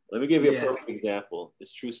 Let me give you a perfect example.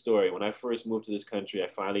 It's a true story. When I first moved to this country, I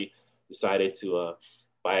finally decided to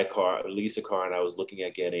buy a car, lease a car, and I was looking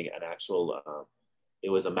at getting an actual, it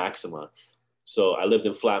was a Maxima. So I lived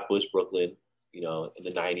in Flatbush, Brooklyn, in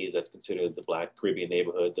the 90s. That's considered the Black Caribbean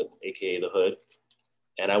neighborhood, AKA the hood.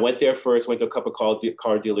 And I went there first, went to a couple of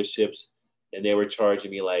car dealerships, and they were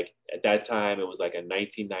charging me at that time, it was like a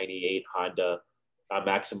 1998 Honda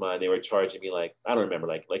Maxima, and they were charging me I don't remember,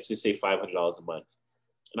 let's just say $500 a month.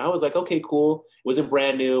 And I was like, okay, cool. It wasn't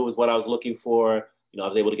brand new. It was what I was looking for. I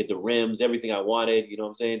was able to get the rims, everything I wanted, you know what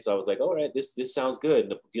I'm saying? So I was like, all right, this sounds good.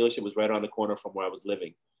 And the dealership was right around the corner from where I was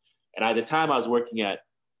living. And at the time I was working at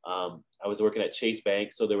Chase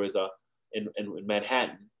Bank. So there was in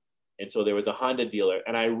Manhattan. And so there was a Honda dealer,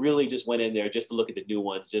 and I really just went in there just to look at the new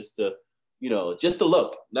ones, just to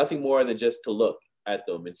look, nothing more than just to look at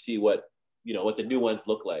them and see what the new ones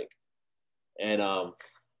look like. And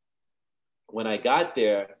when I got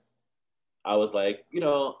there, I was like,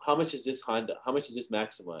 how much is this Honda? How much is this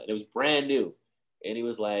Maxima? And it was brand new. And he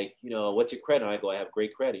was like, what's your credit? And I go, I have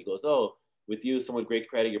great credit. He goes, oh, with you, someone with great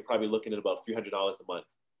credit, you're probably looking at about $300 a month.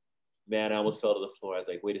 Man, I almost fell to the floor. I was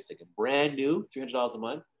like, wait a second, brand new, $300 a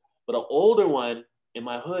month? But an older one in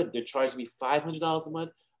my hood, they're charging me $500 a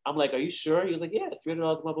month. I'm like, are you sure? He was like, yeah, $300 a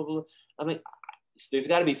month, blah, blah, blah. I'm like, there's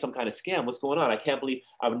got to be some kind of scam. What's going on? I can't believe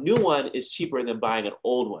a new one is cheaper than buying an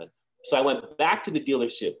old one. So I went back to the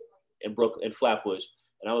dealership in Flatbush,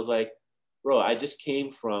 and I was like, bro, I just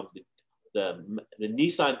came from the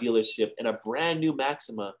Nissan dealership, and a brand new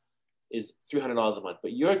Maxima is $300 a month,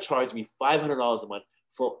 but you're charging me $500 a month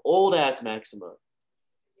for old ass Maxima.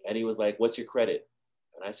 And he was like, what's your credit?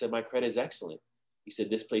 And I said, my credit is excellent. He said,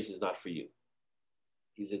 this place is not for you.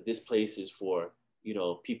 He said, this place is for,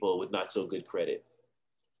 people with not so good credit.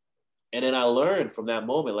 And then I learned from that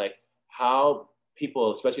moment, like how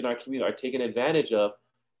people, especially in our community, are taken advantage of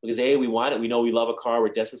because, hey, we want it. We know we love a car. We're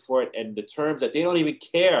desperate for it. And the terms that they don't even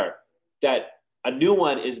care that a new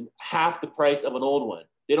one is half the price of an old one.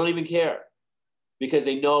 They don't even care because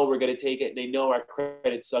they know we're going to take it. They know our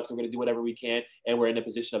credit sucks. And we're going to do whatever we can. And we're in a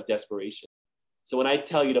position of desperation. So when I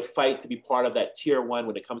tell you to fight to be part of that tier one,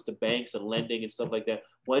 when it comes to banks and lending and stuff like that,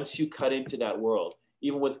 once you cut into that world,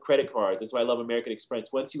 even with credit cards, that's why I love American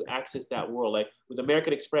Express. Once you access that world, like with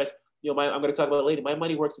American Express, I'm going to talk about it later. My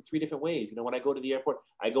money works in 3 different ways. When I go to the airport,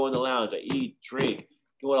 I go in the lounge, I eat, drink,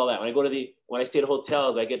 do all that. When I stay at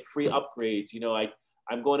hotels, I get free upgrades.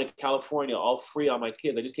 I'm going to California, all free on my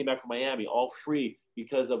kids. I just came back from Miami, all free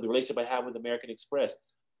because of the relationship I have with American Express.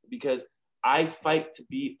 Because I fight to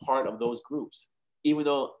be part of those groups. Even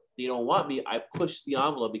though they don't want me, I push the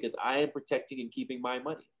envelope because I am protecting and keeping my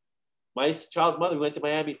money. My child's mother went to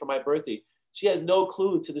Miami for my birthday. She has no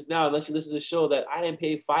clue to this now, unless she listens to the show, that I didn't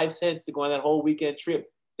pay 5 cents to go on that whole weekend trip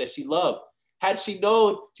that she loved. Had she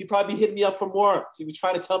known, she probably hit me up for more. She was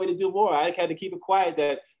trying to tell me to do more. I had to keep it quiet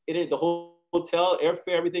that the whole hotel,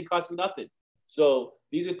 airfare, everything cost me nothing. So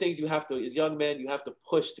these are things you have to, as young men, you have to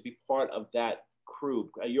push to be part of that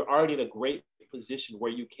crew. You're already in a great position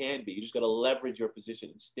where you can be. You just got to leverage your position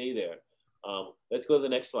and stay there. Let's go to the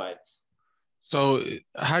next slide. So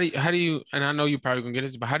how do you, and I know you probably gonna get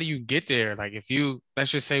this, but how do you get there? Like if you,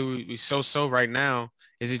 let's just say we so right now,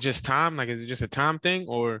 is it just time? Like, is it just a time thing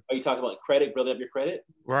or? Are you talking about credit, building up your credit?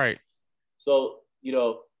 Right. So,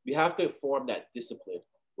 we have to form that discipline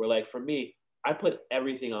where, like, for me, I put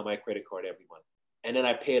everything on my credit card every month and then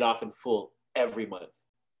I pay it off in full every month.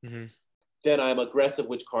 Mm-hmm. Then I'm aggressive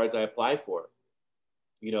which cards I apply for.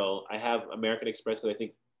 I have American Express because I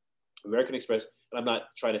think American Express, and I'm not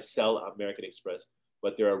trying to sell American Express,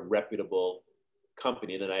 but they're a reputable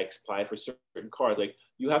company. And then I apply for certain cards. Like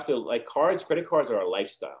you have to, like cards, credit cards are a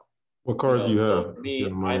lifestyle. What cards do you have? For me, I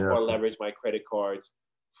more leverage my credit cards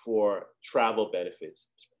for travel benefits.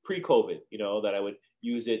 Pre-COVID, that I would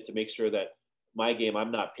use it to make sure that my game,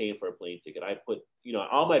 I'm not paying for a plane ticket. I put,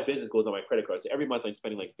 all my business goes on my credit cards. So every month I'm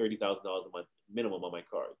spending like $30,000 a month minimum on my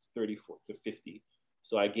cards, 30 to 50.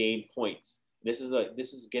 So I gain points. This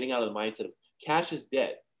is getting out of the mindset of cash is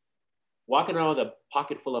dead. Walking around with a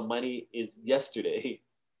pocket full of money is yesterday.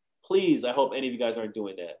 Please, I hope any of you guys aren't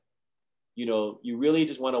doing that. You really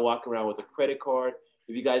just want to walk around with a credit card.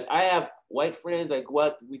 If you guys, I have white friends,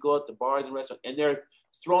 we go out to bars and restaurants, and they're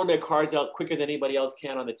throwing their cards out quicker than anybody else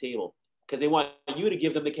can on the table because they want you to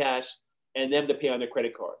give them the cash and them to pay on their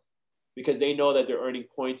credit card because they know that they're earning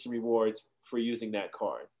points and rewards for using that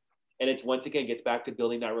card. And it's once again gets back to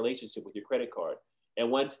building that relationship with your credit card. And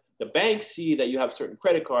once the banks see that you have certain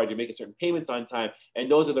credit cards, you're making certain payments on time, and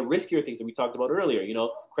those are the riskier things that we talked about earlier.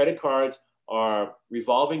 Credit cards are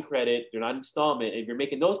revolving credit, they're not installment. And if you're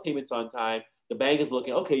making those payments on time, the bank is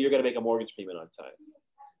looking, okay, you're going to make a mortgage payment on time.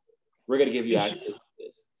 We're going to give you access to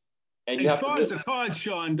this. And you as have far to as the cards,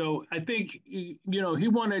 Sean, though, I think, he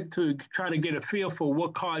wanted to try to get a feel for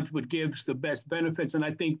what cards would give the best benefits. And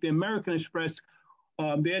I think the American Express,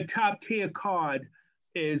 their top tier card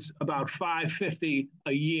is about $550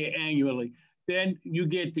 a year annually. Then you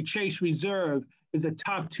get the Chase Reserve is a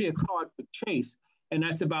top tier card for Chase, and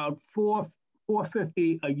that's about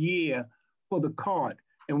 $450 a year for the card.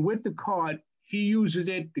 And with the card, he uses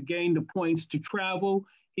it to gain the points to travel.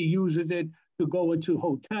 He uses it to go into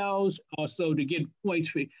hotels, also to get points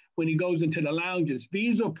for when he goes into the lounges.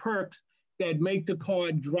 These are perks that make the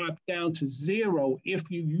card drop down to zero if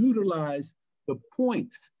you utilize the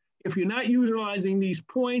points. If you're not utilizing these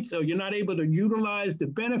points or you're not able to utilize the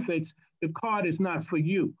benefits, the card is not for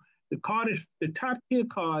you. The top tier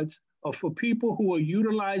cards are for people who are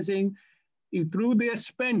utilizing through their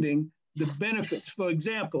spending the benefits. For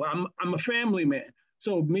example, I'm a family man.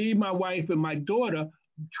 So me, my wife, and my daughter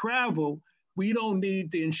travel. We don't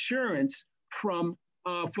need the insurance for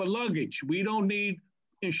luggage. We don't need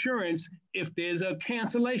insurance if there's a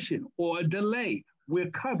cancellation or a delay.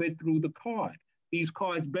 We're covered through the card. These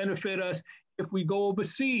cards benefit us if we go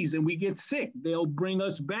overseas and we get sick. They'll bring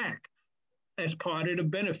us back as part of the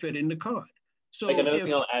benefit in the card. So like another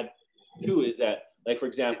thing I'll add too is that, like, for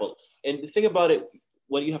example, and the thing about it,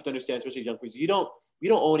 what you have to understand, especially young people, you don't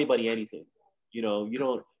owe anybody anything. You don't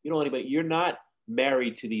owe anybody. You're not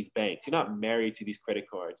married to these banks. You're not married to these credit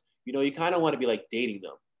cards. You kind of want to be like dating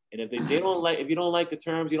them. And if if you don't like the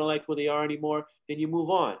terms, you don't like who they are anymore, then you move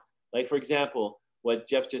on. Like, for example, what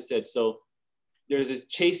Jeff just said. So there's a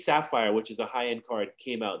Chase Sapphire, which is a high-end card,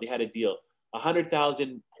 came out. They had a deal,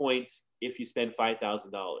 100,000 points if you spend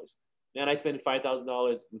 $5,000. Man, I spent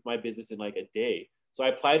 $5,000 with my business in like a day. So I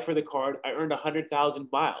applied for the card. I earned 100,000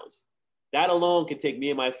 miles. That alone can take me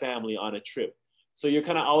and my family on a trip. So you're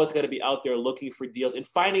kind of always got to be out there looking for deals and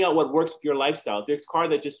finding out what works with your lifestyle. There's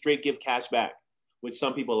cards that just straight give cash back, which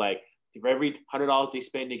some people like. For every $100 they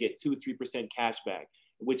spend, they get 2-3% cash back,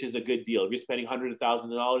 which is a good deal. If you're spending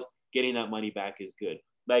 $100,000, getting that money back is good.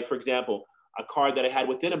 Like, for example, a card that I had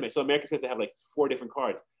within American. So American Express, they have like 4 different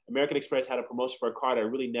cards. American Express had a promotion for a card I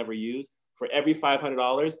really never used. For every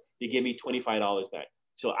 $500, they give me $25 back.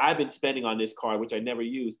 So I've been spending on this card, which I never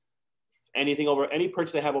use. Any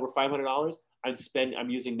purchase I have over $500, I'm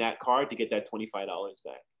using that card to get that $25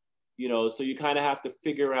 back. So you kind of have to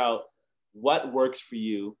figure out what works for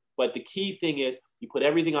you. But the key thing is you put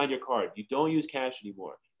everything on your card. You don't use cash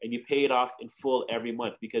anymore, and you pay it off in full every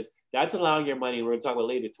month, because that's allowing your money, we're going to talk about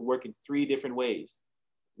later, to work in 3 different ways.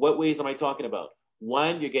 What ways am I talking about?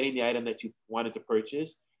 1, you're getting the item that you wanted to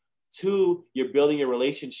purchase. 2, you're building your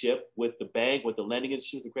relationship with the bank, with the lending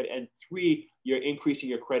institutions, the credit. And 3, you're increasing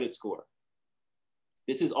your credit score.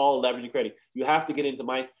 This is all leveraging credit. You have to get into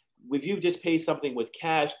if you just pay something with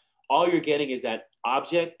cash, all you're getting is that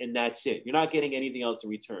object and that's it. You're not getting anything else in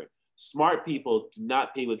return. Smart people do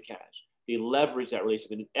not pay with cash. They leverage that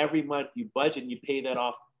relationship. And every month you budget and you pay that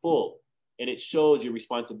off full. And it shows your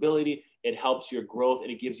responsibility. It helps your growth, and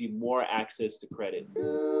it gives you more access to credit.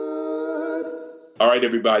 All right,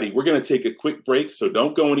 everybody, we're going to take a quick break, so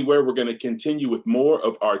don't go anywhere. We're going to continue with more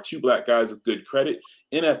of our 2 Black Guys with Good Credit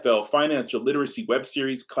NFL Financial Literacy web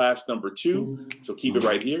series, class number 2. So keep it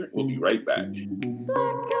right here. We'll be right back.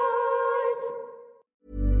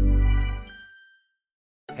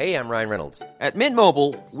 Hey, I'm Ryan Reynolds. At Mint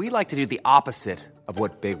Mobile, we like to do the opposite of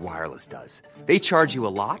what Big Wireless does. They charge you a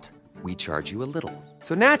lot. We charge you a little.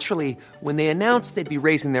 So naturally, when they announced they'd be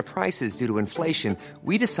raising their prices due to inflation,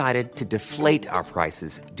 we decided to deflate our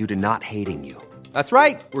prices due to not hating you. That's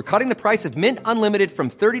right. We're cutting the price of Mint Unlimited from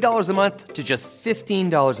 $30 a month to just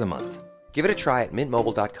 $15 a month. Give it a try at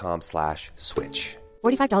mintmobile.com/switch.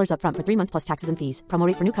 $45 up front for 3 months plus taxes and fees. Promo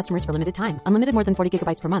rate for new customers for limited time. Unlimited more than 40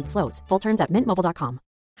 gigabytes per month. Slows full terms at mintmobile.com.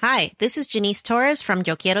 Hi, this is Janice Torres from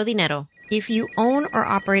Yo Quiero Dinero. If you own or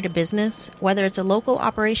operate a business, whether it's a local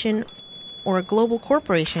operation or a global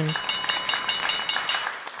corporation,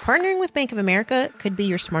 partnering with Bank of America could be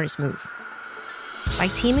your smartest move. By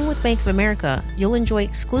teaming with Bank of America, you'll enjoy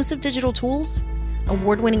exclusive digital tools,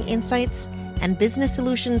 award-winning insights, and business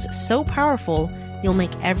solutions so powerful, you'll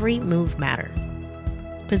make every move matter.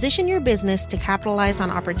 Position your business to capitalize on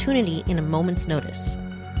opportunity in a moment's notice.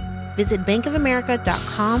 Visit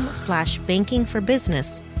bankofamerica.com/banking for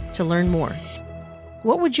business to learn more.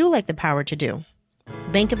 What would you like the power to do?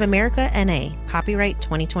 Bank of America N.A., copyright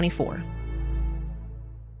 2024.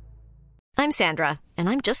 I'm Sandra, and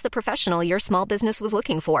I'm just the professional your small business was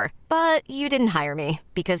looking for. But you didn't hire me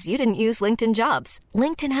because you didn't use LinkedIn Jobs.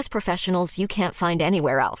 LinkedIn has professionals you can't find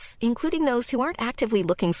anywhere else, including those who aren't actively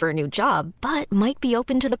looking for a new job, but might be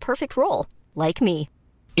open to the perfect role, like me.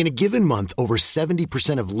 In a given month, over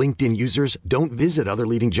 70% of LinkedIn users don't visit other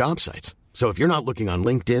leading job sites. So if you're not looking on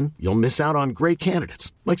LinkedIn, you'll miss out on great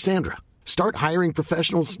candidates like Sandra. Start hiring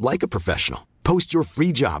professionals like a professional. Post your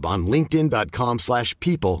free job on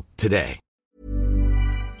linkedin.com/people today.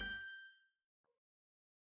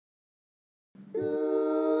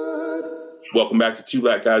 Welcome back to 2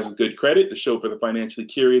 Black Guys with Good Credit, the show for the financially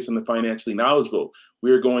curious and the financially knowledgeable.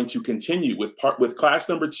 We are going to continue with class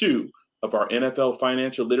number 2 of our NFL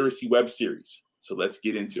Financial Literacy web series. So let's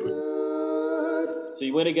get into it. So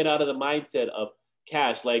you want to get out of the mindset of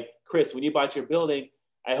cash. Like Chris, when you bought your building,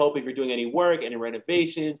 I hope if you're doing any work, any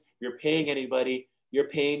renovations, you're paying anybody, you're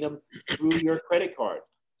paying them through your credit card.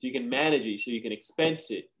 So you can manage it, so you can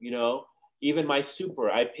expense it, Even my super,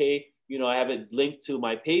 I pay, I have it linked to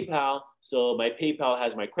my PayPal. So my PayPal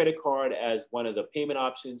has my credit card as one of the payment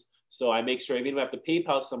options. So I make sure even if I have to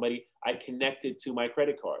PayPal somebody, I connect it to my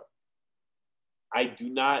credit card. I do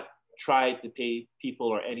not try to pay people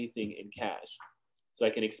or anything in cash. So I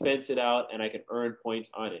can expense it out and I can earn points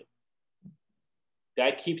on it.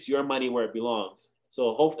 That keeps your money where it belongs.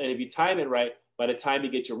 So hopefully, and if you time it right, by the time you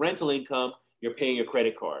get your rental income, you're paying your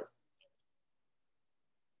credit card.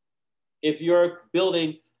 If your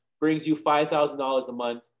building brings you $5,000 a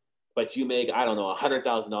month, but you make, I don't know,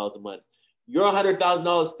 $100,000 a month, your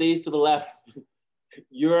 $100,000 stays to the left.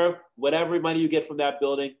 Your whatever money you get from that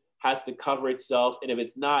building has to cover itself. And if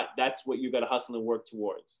it's not, that's what you got to hustle and work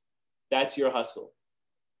towards. That's your hustle.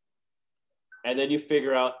 And then you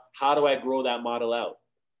figure out, how do I grow that model out?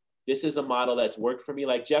 This is a model that's worked for me.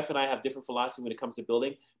 Like Jeff and I have different philosophy when it comes to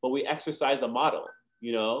building, but we exercise a model.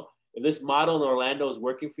 If this model in Orlando is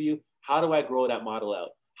working for you, how do I grow that model out?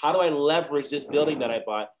 How do I leverage this building that I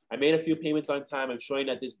bought? I made a few payments on time. I'm showing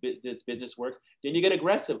that this business works. Then you get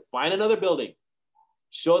aggressive. Find another building.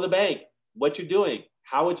 Show the bank what you're doing,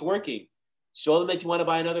 how it's working. Show them that you want to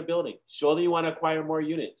buy another building. Show them you want to acquire more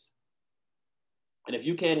units. And if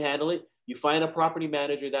you can't handle it, you find a property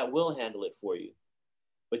manager that will handle it for you.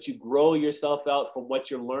 But you grow yourself out from what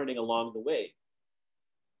you're learning along the way.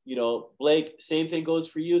 Blake, same thing goes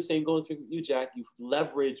for you. Same goes for you, Jack. You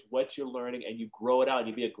leverage what you're learning and you grow it out and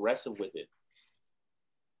you be aggressive with it.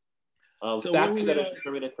 Factors that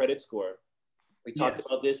determine a credit score. We talked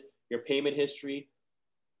about this, your payment history.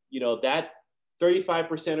 That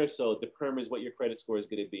 35% or so determines what your credit score is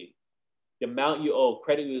going to be. The amount you owe,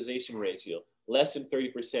 credit utilization ratio, less than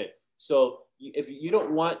 30%. So if you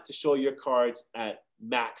don't want to show your cards at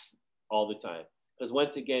max all the time, because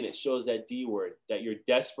once again, it shows that D word, that you're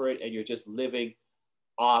desperate and you're just living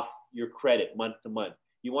off your credit month to month.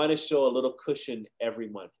 You want to show a little cushion every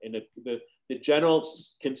month. And the general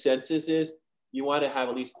consensus is you want to have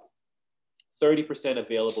at least 30%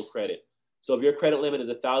 available credit. So if your credit limit is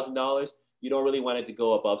 $1,000, you don't really want it to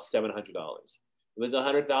go above $700. If it's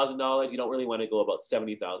 $100,000, you don't really want to go above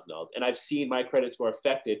 $70,000. And I've seen my credit score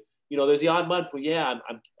affected. There's the odd month where,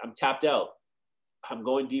 I'm tapped out. I'm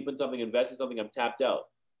going deep in something, investing something, I'm tapped out.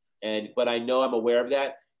 But I know I'm aware of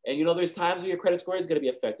that. And, there's times where your credit score is going to be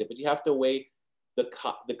affected, but you have to weigh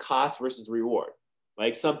the cost versus reward.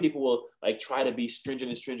 Like some people will try to be stringent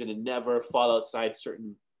and never fall outside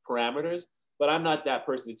certain parameters. But I'm not that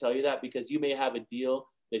person to tell you that, because you may have a deal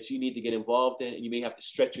that you need to get involved in and you may have to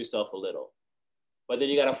stretch yourself a little. But then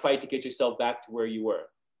you got to fight to get yourself back to where you were.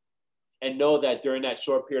 And know that during that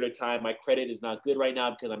short period of time, my credit is not good right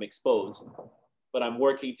now because I'm exposed. But I'm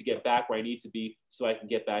working to get back where I need to be so I can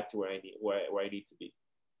get back to where I need to be.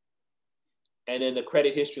 And then the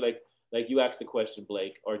credit history, like you asked the question,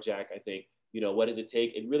 Blake or Jack, I think, what does it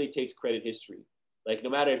take? It really takes credit history. Like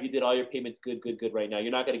no matter if you did all your payments good right now,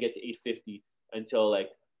 you're not going to get to 850 until a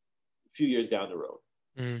few years down the road,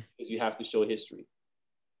 because you have to show history.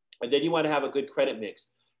 And then you want to have a good credit mix.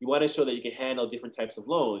 You want to show that you can handle different types of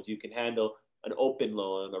loans. You can handle an open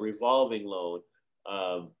loan, a revolving loan,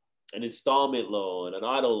 an installment loan, an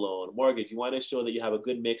auto loan, mortgage. You want to show that you have a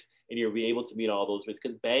good mix and you'll be able to meet all those risks,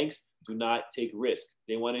 because banks do not take risk.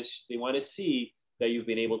 They want to see that you've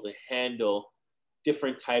been able to handle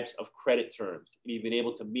different types of credit terms and you've been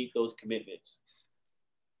able to meet those commitments.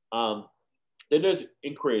 Then there's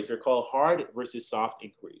inquiries. They're called hard versus soft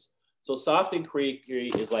inquiries. So soft inquiry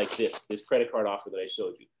is like this credit card offer that I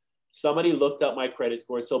showed you. Somebody looked up my credit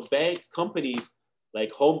score. So banks, companies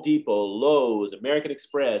like Home Depot, Lowe's, American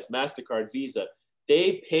Express, MasterCard, Visa,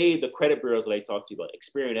 they pay the credit bureaus that I talked to you about,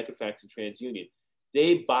 Experian, Equifax, and TransUnion.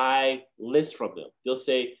 They buy lists from them. They'll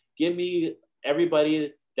say, give me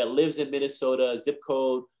everybody that lives in Minnesota, zip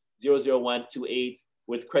code 00128,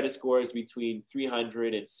 with credit scores between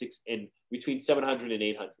 300 and between 700 and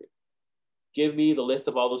 800. Give me the list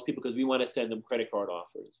of all those people because we want to send them credit card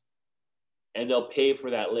offers. And they'll pay for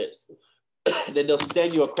that list. And then they'll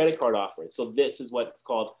send you a credit card offer. So this is what it's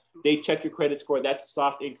called. They check your credit score. That's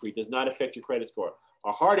soft inquiry. Does not affect your credit score.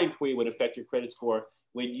 A hard inquiry would affect your credit score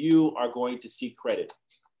when you are going to seek credit.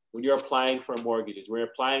 When you're applying for mortgages, when you're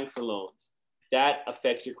applying for loans, that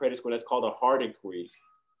affects your credit score. That's called a hard inquiry.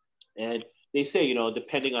 And they say,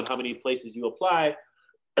 depending on how many places you apply,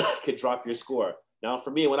 could drop your score. Now,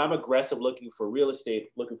 for me, when I'm aggressive looking for real estate,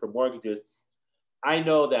 looking for mortgages, I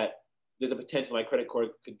know that there's a potential my credit score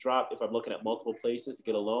could drop if I'm looking at multiple places to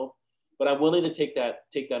get a loan. but I'm willing to take that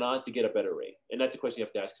on to get a better rate. And that's a question you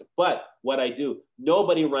have to ask them. But what I do,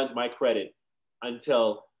 nobody runs my credit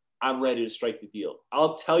until I'm ready to strike the deal.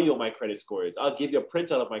 I'll tell you what my credit score is. I'll give you a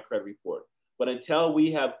printout of my credit report. But until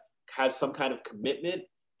we have some kind of commitment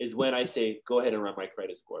is when I say, go ahead and run my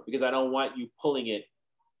credit score, because I don't want you pulling it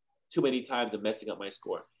too many times and messing up my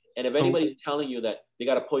score. And if anybody's telling you that they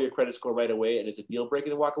got to pull your credit score right away and it's a deal breaker,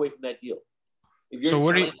 then walk away from that deal. If you're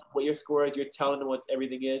telling them what your score is, you're telling them what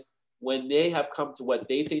everything is, when they have come to what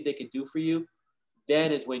they think they can do for you,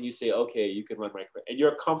 then is when you say, okay, you can run my credit. And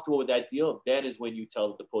you're comfortable with that deal, then is when you tell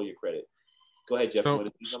them to pull your credit. Go ahead, Jeff.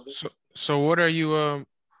 So what are you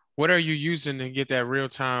using to get that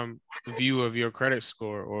real-time view of your credit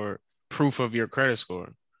score or proof of your credit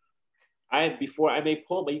score? Before I may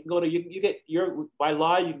pull, but you can get your, by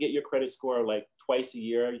law, you can get your credit score like twice a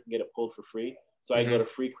year. You can get it pulled for free. So I can go to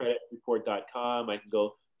freecreditreport.com. I can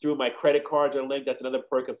go through my credit cards are linked. That's another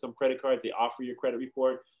perk of some credit cards. They offer your credit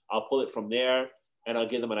report. I'll pull it from there and I'll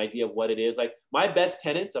give them an idea of what it is. Like my best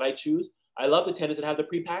tenants that I choose, I love the tenants that have the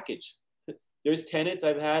pre-package. There's tenants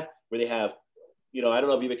I've had where they have, I don't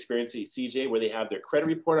know if you've experienced it, CJ, where they have their credit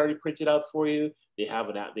report already printed out for you. They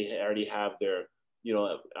already have their,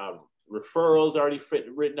 referrals already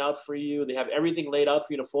written out for you. They have everything laid out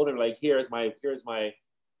for you in a folder. Like, here's my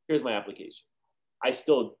application. I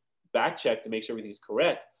still back check to make sure everything's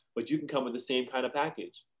correct, but you can come with the same kind of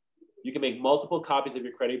package. You can make multiple copies of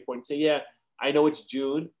your credit report and say, yeah, I know it's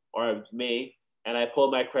June or May, and I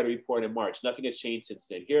pulled my credit report in March. Nothing has changed since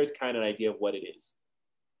then. Here's kind of an idea of what it is.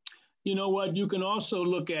 You know what? You can also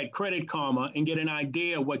look at Credit Karma and get an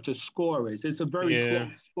idea of what your score is. It's a very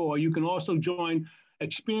close score. You can also join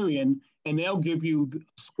Experian, and they'll give you the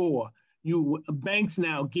score. Banks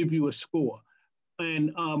now give you a score.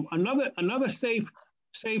 And another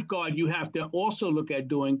safeguard you have to also look at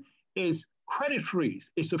doing is credit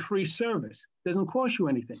freeze. It's a free service. Doesn't cost you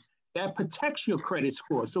anything. That protects your credit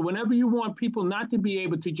score. So whenever you want people not to be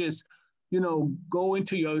able to just, go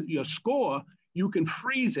into your score, you can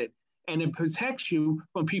freeze it. And it protects you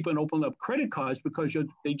from people and open up credit cards because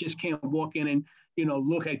they just can't walk in and,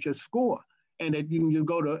 look at your score. And that you can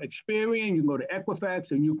go to Experian, you can go to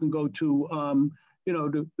Equifax, and you can go to,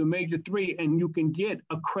 the major three, and you can get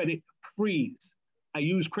a credit freeze. I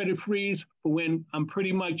use credit freeze for when I'm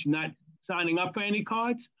pretty much not signing up for any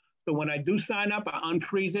cards. So when I do sign up, I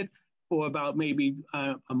unfreeze it for about maybe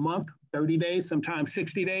a month, 30 days, sometimes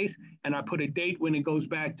 60 days, and I put a date when it goes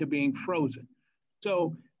back to being frozen.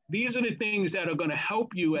 So these are the things that are going to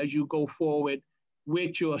help you as you go forward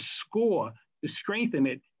with your score to strengthen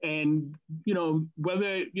it. And,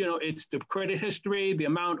 whether, it's the credit history, the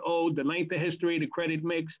amount owed, the length of history, the credit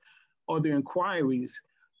mix, or the inquiries,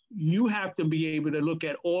 you have to be able to look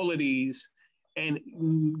at all of these and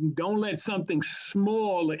don't let something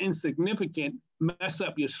small or insignificant mess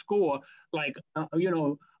up your score, like,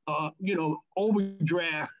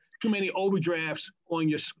 overdraft, too many overdrafts on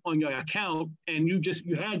your account, and you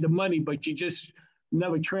had the money, but you just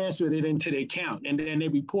never transferred it into the account, and then they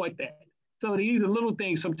report that. So these are little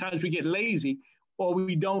things. Sometimes we get lazy or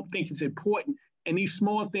we don't think it's important. And these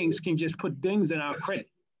small things can just put dings in our credit.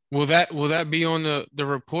 Will that be on the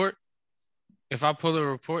report? If I pull a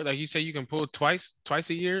report, like you say, you can pull twice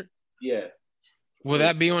a year? Yeah. Will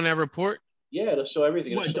that be on that report? Yeah, it'll show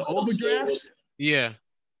everything. What, the overdrafts? Yeah.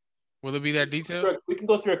 Will it be that detailed? We can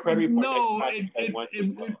go through a credit report.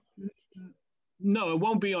 No, it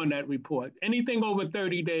won't be on that report. Anything over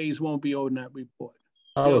 30 days won't be on that report.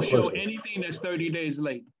 It'll show anything that's 30 days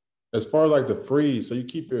late. As far as like the freeze, so you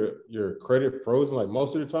keep your credit frozen like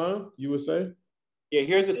most of the time, you would say? Yeah,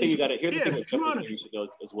 here's the thing you got to, here's the thing that Jefferson you should know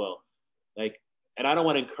as well. Like, and I don't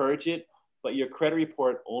want to encourage it, but your credit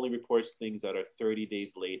report only reports things that are 30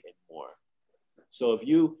 days late and more. So if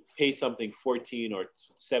you pay something 14 or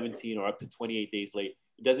 17 or up to 28 days late,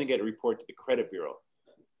 it doesn't get a report to the credit bureau.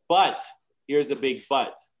 But here's the big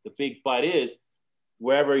but. The big but is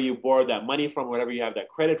wherever you borrow that money from, wherever you have that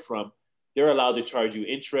credit from, they're allowed to charge you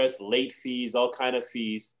interest, late fees, all kind of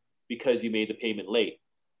fees because you made the payment late.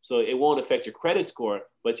 So it won't affect your credit score,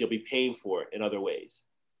 but you'll be paying for it in other ways.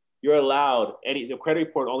 You're allowed, the credit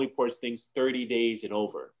report only reports things 30 days and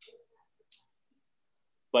over.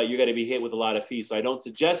 But you're going to be hit with a lot of fees. So I don't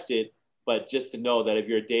suggest it, but just to know that if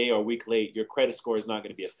you're a day or a week late, your credit score is not going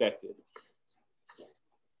to be affected.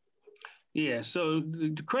 Yeah, so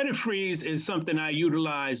the credit freeze is something I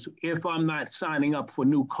utilize if I'm not signing up for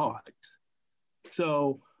new cards.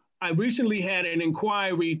 So I recently had an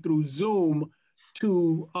inquiry through Zoom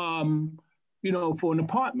to, for an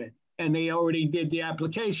apartment, and they already did the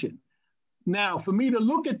application. Now, for me to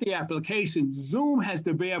look at the application, Zoom has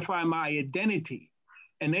to verify my identity.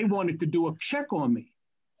 and they wanted to do a check on me.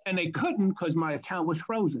 And they couldn't because my account was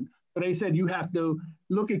frozen. So they said, you have to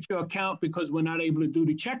look at your account because we're not able to do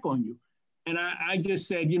the check on you. And I just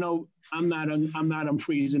said, I'm not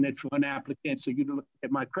unfreezing it for an applicant. So you look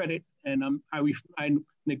at my credit, and I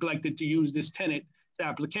neglected to use this tenant's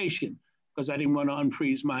application because I didn't want to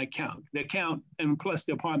unfreeze my account. The account, and plus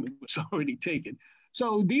the apartment was already taken.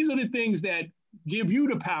 So these are the things that give you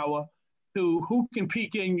the power to who can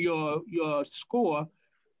peek in your score.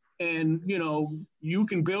 And, you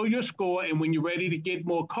can build your score. And when you're ready to get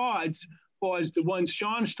more cards, as the ones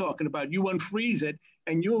Sean's talking about, you unfreeze it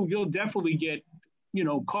and you'll definitely get,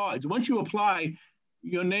 cards. Once you apply,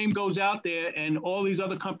 your name goes out there and all these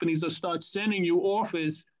other companies will start sending you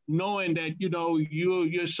offers knowing that,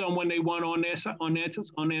 you're someone they want on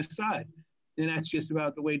their side. And that's just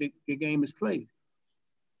about the way the game is played.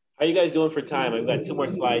 How are you guys doing for time? I've got 2 more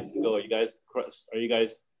slides to go. Are you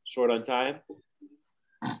guys short on time?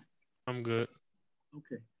 I'm good.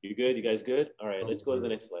 Okay. You good? You guys good? All right, let's go to the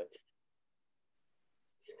next slide.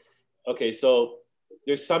 Okay, so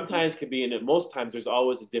there's sometimes could be, and most times there's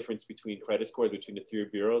always a difference between credit scores between the 3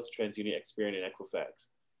 bureaus, TransUnion, Experian, and Equifax.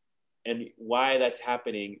 And why that's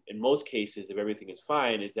happening in most cases, if everything is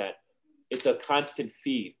fine, is that it's a constant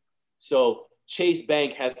feed. So Chase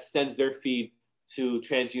Bank sends their feed to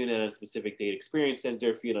TransUnion on a specific date. Experian sends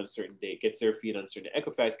their feed on a certain date, gets their feed on a certain date.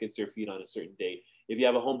 Equifax gets their feed on a certain date. If you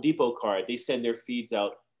have a Home Depot card, they send their feeds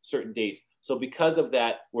out certain dates. So because of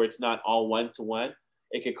that, where it's not all one-to-one,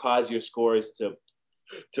 it could cause your scores to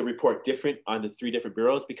report different on the 3 different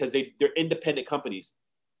bureaus because they're independent companies.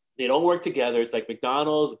 They don't work together. It's like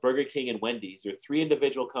McDonald's, Burger King, and Wendy's. They're 3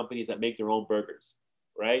 individual companies that make their own burgers,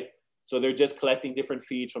 right? So they're just collecting different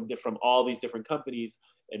feeds from all these different companies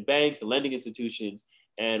and banks and lending institutions.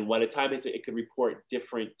 And by the time it could report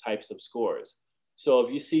different types of scores. So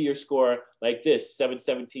if you see your score like this,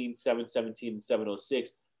 717, 717, and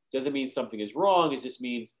 706, doesn't mean something is wrong. It just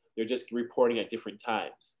means they're just reporting at different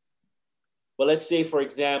times. But let's say, for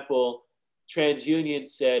example, TransUnion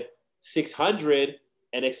said 600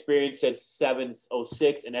 and Experian said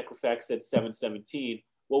 706 and Equifax said 717.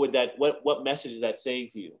 What message is that saying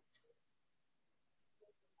to you?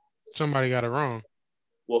 Somebody got it wrong.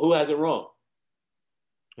 Well, who has it wrong?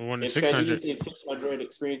 One if 600. saying 600,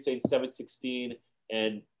 Experian saying 716,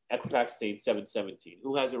 and Equifax saying 717.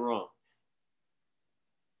 Who has it wrong?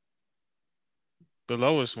 The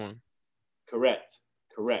lowest one. Correct.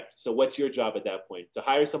 So what's your job at that point? To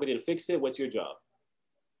hire somebody to fix it? What's your job?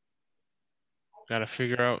 Gotta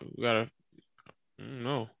figure out. Gotta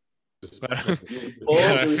You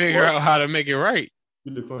figure out how to make it right.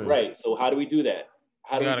 Right. So how do we do that?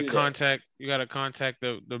 You gotta contact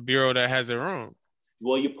the bureau that has it wrong.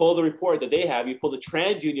 Well, you pull the report that they have. You pull the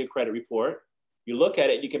TransUnion credit report. You look at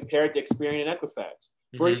it and you compare it to Experian and Equifax.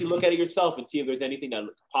 First, you look at it yourself and see if there's anything that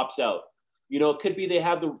pops out. It could be they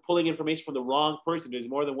have the pulling information from the wrong person. There's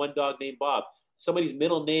more than one dog named Bob. Somebody's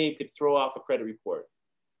middle name could throw off a credit report.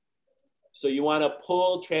 So you want to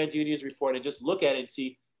pull TransUnion's report and just look at it and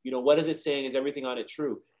see, what is it saying? Is everything on it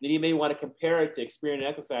true? Then you may want to compare it to Experian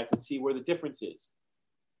and Equifax and see where the difference is.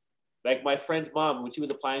 Like my friend's mom, when she was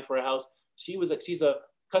applying for a house, she's a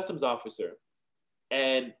customs officer,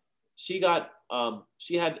 and she had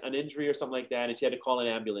an injury or something like that, and she had to call an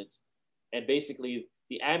ambulance. And basically,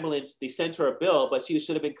 the ambulance, they sent her a bill, but she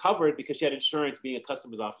should have been covered because she had insurance being a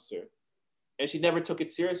customs officer, and she never took it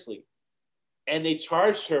seriously. And they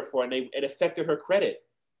charged her for it, and it affected her credit,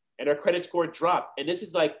 and her credit score dropped. And this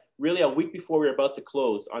is like really a week before we were about to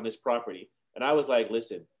close on this property. And I was like,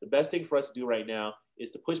 listen, the best thing for us to do right now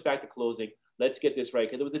is to push back the closing. Let's get this right.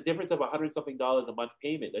 Because there was a difference of $100-something a month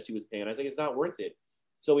payment that she was paying. I was like, it's not worth it.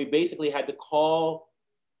 So we basically had to call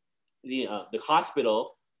the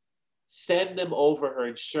hospital, send them over her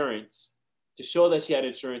insurance to show that she had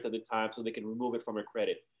insurance at the time so they can remove it from her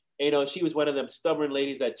credit. And, she was one of them stubborn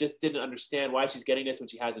ladies that just didn't understand why she's getting this when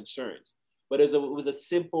she has insurance. But it was a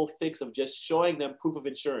simple fix of just showing them proof of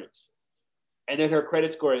insurance. And then her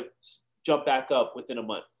credit score jumped back up within a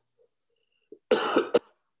month.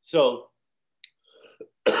 So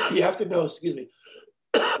you have to know,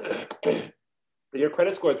 your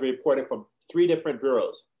credit score is reported from 3 different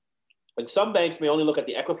bureaus. And some banks may only look at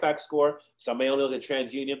the Equifax score. Some may only look at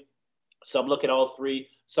TransUnion. Some look at all 3.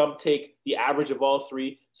 Some take the average of all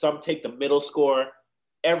 3. Some take the middle score.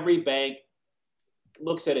 Every bank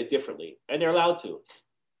looks at it differently, and they're allowed to.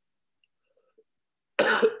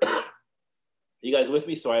 You guys with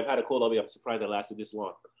me? Sorry, I've had a cold. I'm surprised I lasted this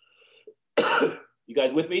long. You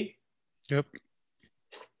guys with me? Yep.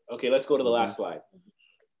 Okay, let's go to the last slide.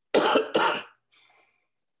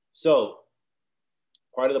 So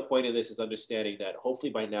part of the point of this is understanding that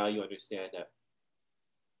hopefully by now you understand that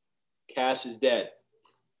cash is dead.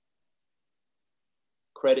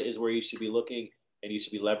 Credit is where you should be looking and you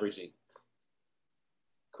should be leveraging.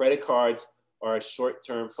 Credit cards are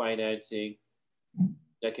short-term financing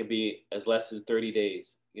that can be as less than 30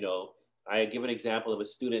 days. You know, I give an example of a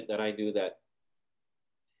student that I knew that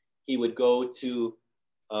he would go to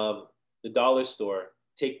the dollar store,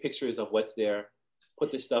 take pictures of what's there,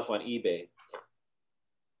 put this stuff on eBay.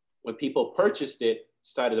 When people purchased it,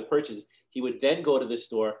 decided to purchase, he would then go to the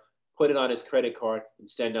store, put it on his credit card and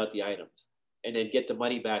send out the items and then get the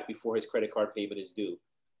money back before his credit card payment is due.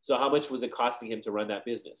 So how much was it costing him to run that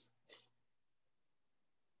business?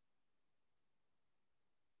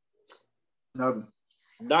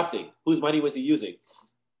 Nothing. Whose money was he using?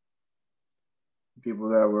 People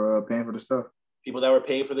that were paying for the stuff. People that were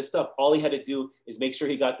paying for the stuff. All he had to do is make sure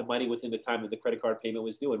he got the money within the time that the credit card payment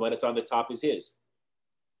was due. And when it's on the top is his.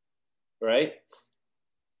 Right?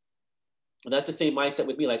 And that's the same mindset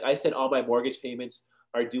with me. Like I said, all my mortgage payments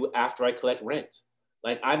are due after I collect rent.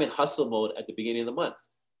 Like I'm in hustle mode at the beginning of the month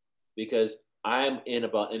because I'm in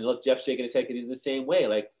about, and look, Jeff's shaking his head because he's the same way.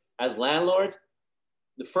 Like as landlords,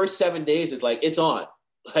 the first 7 days is like, it's on.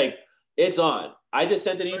 Like it's on. I just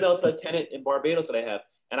sent an email to a tenant in Barbados that I have,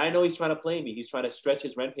 and I know he's trying to play me. He's trying to stretch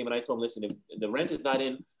his rent payment. I told him, listen, if the rent is not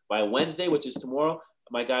in by Wednesday, which is tomorrow,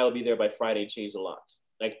 my guy will be there by Friday and change the locks.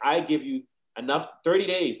 Like I give you enough 30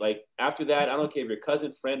 days. Like after that, I don't care if you're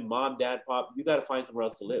cousin, friend, mom, dad, pop, you got to find somewhere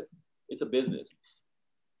else to live. It's a business.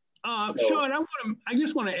 Sean, I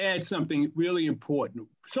just want to add something really important.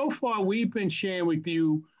 So far, we've been sharing with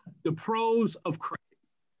you the pros of credit,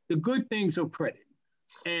 the good things of credit.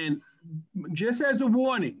 And just as a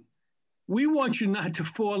warning, we want you not to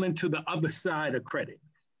fall into the other side of credit.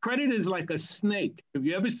 Credit is like a snake. Have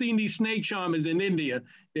you ever seen these snake charmers in India?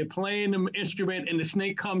 They're playing the instrument and the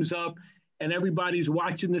snake comes up and everybody's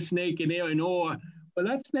watching the snake and they're in awe. But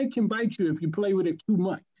that snake can bite you if you play with it too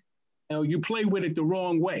much. You play with it the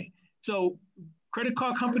wrong way. So credit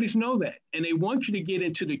card companies know that, and they want you to get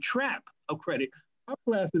into the trap of credit. Our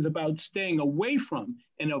class is about staying away from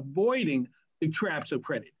and avoiding the traps of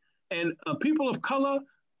credit. And people of color,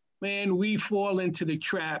 man, we fall into the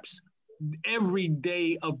traps every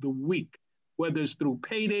day of the week, whether it's through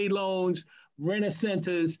payday loans,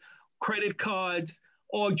 rent-a-centers, credit cards,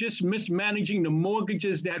 or just mismanaging the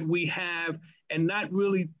mortgages that we have and not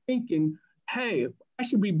really thinking, hey, I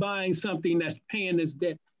should be buying something that's paying this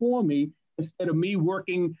debt for me instead of me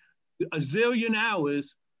working a zillion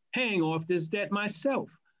hours paying off this debt myself.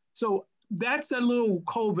 So that's a little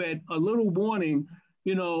COVID, a little warning, a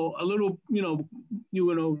little,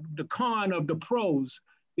 the con of the pros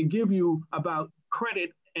to give you about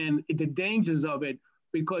credit and the dangers of it,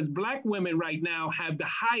 because Black women right now have the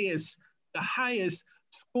highest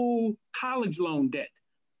school college loan debt.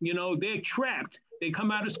 They're trapped. They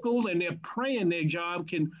come out of school and they're praying their job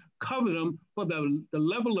can cover them for the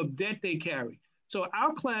level of debt they carry. So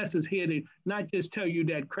our class is here to not just tell you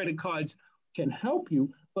that credit cards can help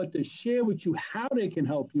you, but to share with you how they can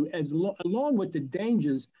help you along with the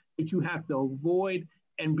dangers that you have to avoid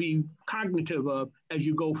and be cognitive of as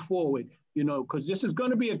you go forward, because this is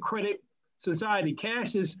going to be a credit society.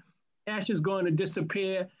 Cash is going to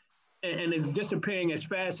disappear. And it's disappearing as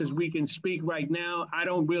fast as we can speak right now. I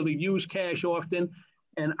don't really use cash often,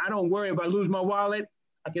 and I don't worry if I lose my wallet,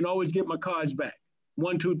 I can always get my cards back.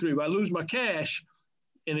 1, 2, 3. If I lose my cash,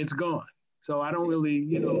 and it's gone. So I don't really,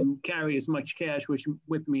 carry as much cash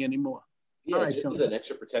with me anymore. Yeah, All right, just as an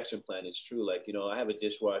extra protection plan, it's true. Like, I have a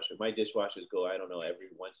dishwasher. My dishwashers go, I don't know,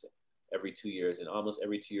 every 2 years. And almost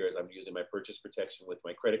every 2 years, I'm using my purchase protection with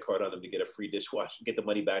my credit card on them to get a free dishwasher, get the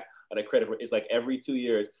money back on a credit. It's like every 2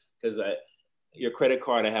 years, because your credit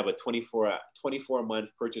card, I have a 24-month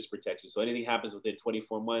purchase protection. So anything happens within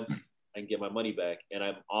 24 months, I can get my money back. And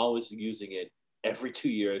I'm always using it every 2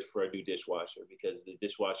 years for a new dishwasher because the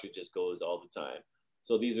dishwasher just goes all the time.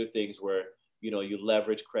 So these are things where, you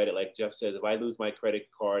leverage credit. Like Jeff said, if I lose my credit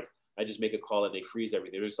card, I just make a call and they freeze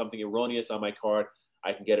everything. There's something erroneous on my card,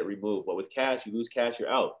 I can get it removed. But with cash, you lose cash, you're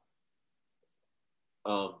out.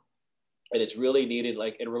 And it's really needed,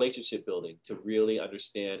 like in relationship building, to really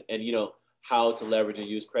understand and, how to leverage and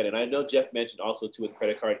use credit. And I know Jeff mentioned also too with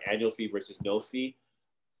credit card, annual fee versus no fee.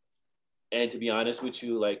 And to be honest with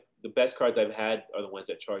you, like the best cards I've had are the ones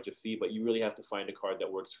that charge a fee, but you really have to find a card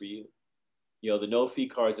that works for you. The no fee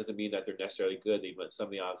cards doesn't mean that they're necessarily good. They but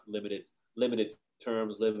something have limited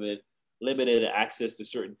terms, limited access to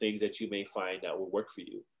certain things that you may find that will work for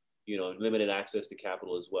you. Limited access to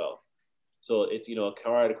capital as well. So it's,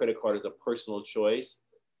 a credit card is a personal choice.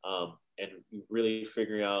 and really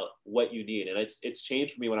figuring out what you need. And it's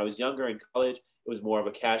changed for me. When I was younger in college, it was more of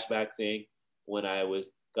a cashback thing. When I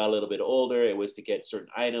got a little bit older, it was to get certain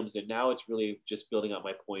items. And now it's really just building up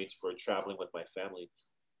my points for traveling with my family,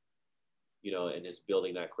 and just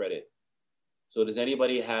building that credit. So does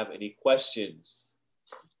anybody have any questions?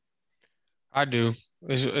 I do.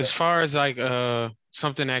 As far as like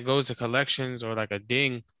something that goes to collections or like a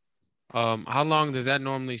ding, how long does that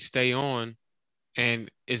normally stay on?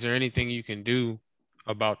 And is there anything you can do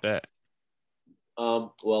about that?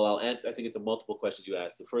 Well, I'll answer. I think it's a multiple questions you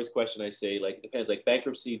asked. The first question I say, like, it depends. Like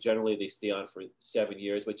bankruptcy, generally they stay on for 7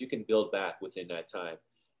 years, but you can build back within that time.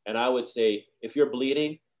 And I would say if you're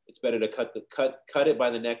bleeding, it's better to cut it by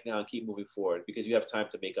the neck now and keep moving forward because you have time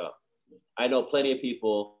to make up. I know plenty of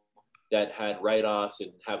people that had write-offs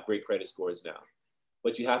and have great credit scores now,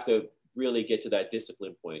 but you have to really get to that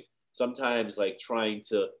discipline point. Sometimes like trying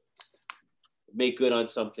to make good on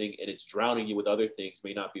something and it's drowning you with other things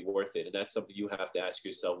may not be worth it. And that's something you have to ask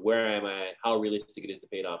yourself, where am I? How realistic it is to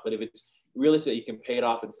pay it off? But if it's realistic that you can pay it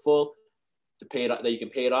off in full, that you can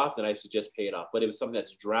pay it off, then I suggest pay it off. But if it's something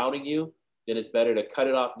that's drowning you, then it's better to cut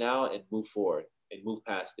it off now and move forward and move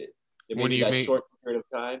past it. There may be that short period of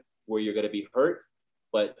time where you're going to be hurt,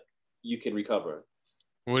 but you can recover.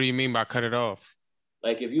 What do you mean by cut it off?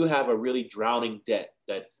 Like if you have a really drowning debt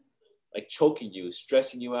that's like choking you,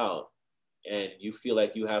 stressing you out, and you feel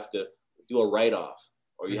like you have to do a write-off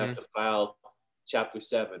or you have to file Chapter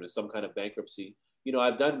 7 or some kind of bankruptcy.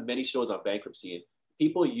 I've done many shows on bankruptcy and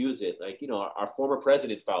people use it. Like, our former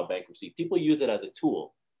president filed bankruptcy. People use it as a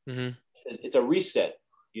tool. Mm-hmm. It's a reset,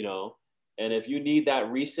 and if you need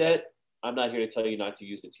that reset, I'm not here to tell you not to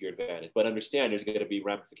use it to your advantage, but understand there's going to be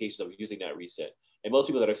ramifications of using that reset. And most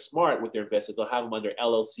people that are smart with their investors, they'll have them under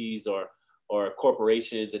LLCs or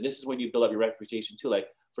corporations. And this is when you build up your reputation too. Like,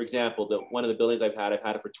 for example, one of the buildings I've had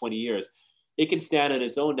it for 20 years. It can stand on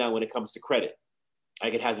its own now when it comes to credit.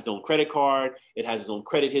 Like it has its own credit card. It has its own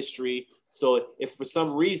credit history. So if for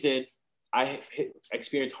some reason I have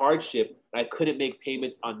experienced hardship, I couldn't make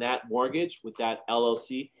payments on that mortgage with that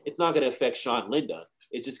LLC, it's not going to affect Sean Linda.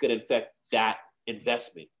 It's just going to affect that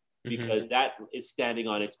investment because that is standing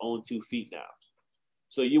on its own 2 feet now.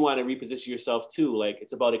 So you want to reposition yourself too. Like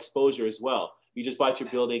it's about exposure as well. You just bought your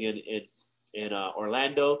building in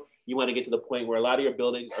Orlando. You want to get to the point where a lot of your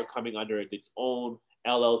buildings are coming under its own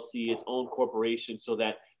LLC, its own corporation, so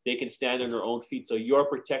that they can stand on their own feet. So you're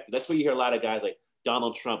protected. That's why you hear a lot of guys like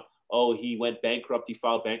Donald Trump. Oh, he went bankrupt. He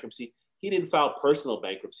filed bankruptcy. He didn't file personal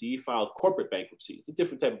bankruptcy. He filed corporate bankruptcy. It's a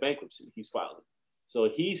different type of bankruptcy he's filing. So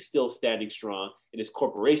he's still standing strong, and his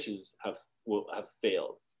corporations have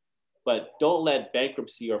failed. But don't let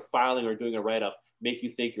bankruptcy or filing or doing a write-off make you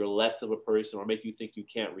think you're less of a person or make you think you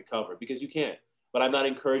can't recover, because you can. But I'm not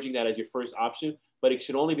encouraging that as your first option, but it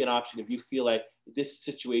should only be an option if you feel like this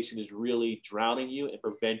situation is really drowning you and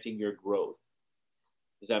preventing your growth.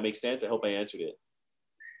 Does that make sense? I hope I answered it.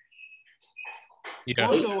 Yeah.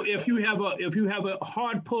 Also, if you have a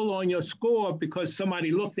hard pull on your score because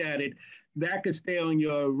somebody looked at it, that could stay on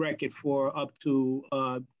your record for up to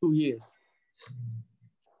 2 years.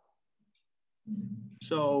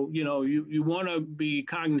 So, you want to be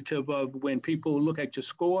cognitive of when people look at your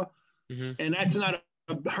score, and that's not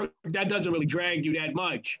that doesn't really drag you that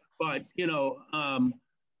much. But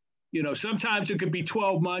sometimes it could be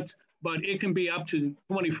 12 months, but it can be up to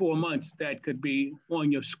 24 months that could be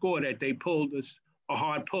on your score that they pulled a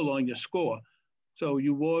hard pull on your score. So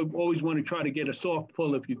you always want to try to get a soft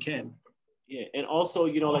pull if you can. Yeah, and also,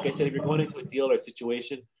 like I said, if you're going into a deal or a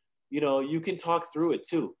situation, you can talk through it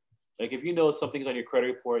too. Like if you know something's on your credit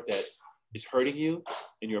report that is hurting you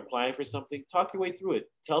and you're applying for something, talk your way through it.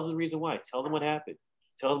 Tell them the reason why. Tell them what happened.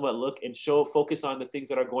 Tell them focus on the things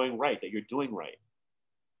that are going right, that you're doing right.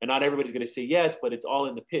 And not everybody's going to say yes, but it's all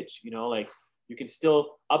in the pitch. Like you can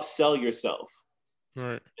still upsell yourself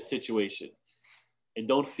in a situation and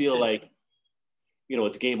don't feel like,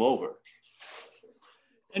 it's game over.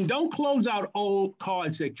 And don't close out old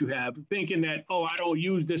cards that you have thinking that, oh, I don't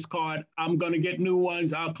use this card, I'm going to get new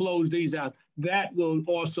ones, I'll close these out. That will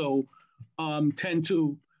also tend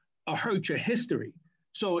to hurt your history.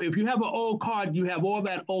 So if you have an old card, you have all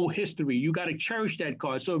that old history. You got to cherish that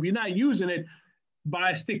card. So if you're not using it,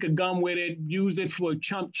 buy a stick of gum with it, use it for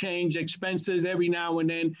chump change expenses every now and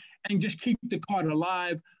then, and just keep the card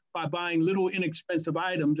alive by buying little inexpensive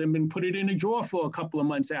items and then put it in a drawer for a couple of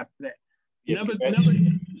months after that. Your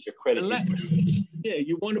credit history. Yeah,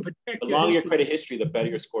 you want to protect the longer your credit history, the better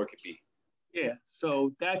your score could be. Yeah,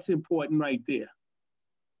 so that's important right there.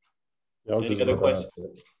 Yeah, Any other questions?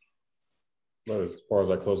 But as far as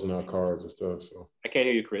like closing out cards and stuff, so I can't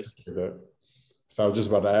hear you, Chris. So I was just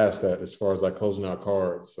about to ask that as far as like closing out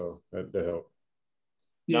cards. So that helped.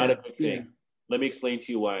 Not a good thing. Let me explain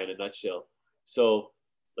to you why in a nutshell. So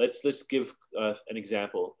let's give an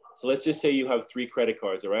example. So let's just say you have 3 credit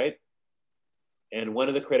cards, all right? And one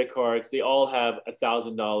of the credit cards, they all have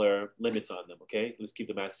 $1,000 limits on them, okay? Let's keep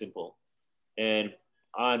the math simple. And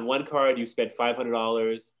on one card, you spent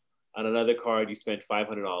 $500. On another card, you spent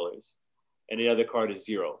 $500. And the other card is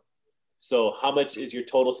 0. So how much is your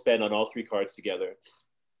total spend on all 3 cards together?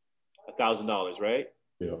 $1,000, right?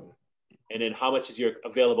 Yeah. And then how much is your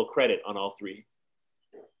available credit on all 3?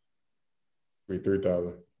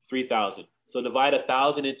 3,000. 3,000. So divide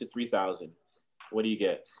 1,000 into 3,000. What do you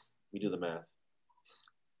get? We do the math.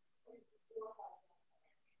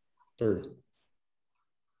 3.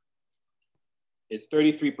 It's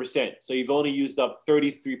 33%. So you've only used up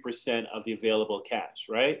 33% of the available cash,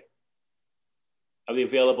 right? Of the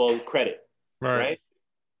available credit, right?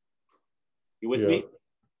 You with me?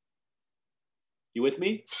 You with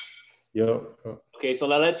me? Yeah. Okay, so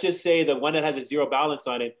now let's just say the one that has a 0 balance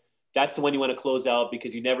on it, that's the one you want to close out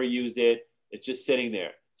because you never use it. It's just sitting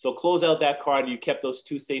there. So close out that card and you kept those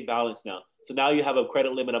 2 same balance now. So now you have a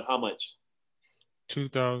credit limit of how much?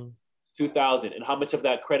 2,000. 2,000. And how much of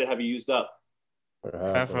that credit have you used up?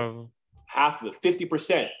 Half of them. Half of it,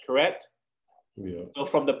 50%, correct? Yeah. So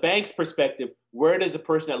from the bank's perspective, where does the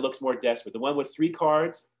person that looks more desperate? The one with 3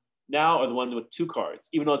 cards now or the one with 2 cards?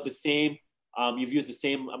 Even though it's the same, you've used the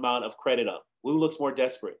same amount of credit up. Who looks more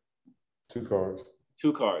desperate? 2 cards.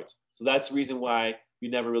 2 cards. So that's the reason why you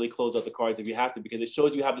never really close out the cards if you have to, because it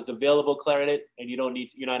shows you have this available credit and you don't need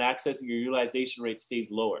to, you're not accessing, your utilization rate stays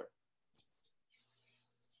lower.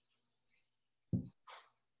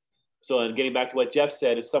 So, and getting back to what Jeff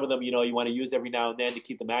said, if some of them, you want to use every now and then to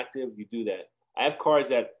keep them active, you do that. I have cards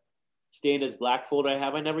that stay in this black folder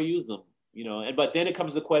I never use them, but then it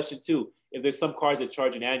comes to the question too, if there's some cards that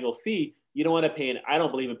charge an annual fee, you don't want to pay I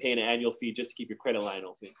don't believe in paying an annual fee just to keep your credit line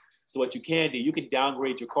open. So what you can do, you can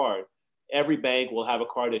downgrade your card. Every bank will have a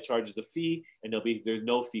card that charges a fee and there's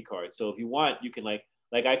no fee card. So if you want, you can I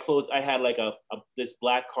had this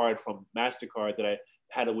black card from MasterCard that I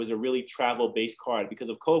had. It was a really travel-based card. Because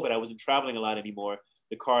of COVID, I wasn't traveling a lot anymore.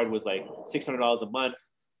 The card was like $600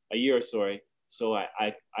 a year, sorry. So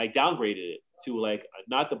I downgraded it to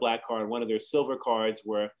not the black card, one of their silver cards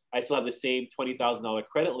where I still have the same $20,000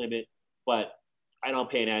 credit limit, but I don't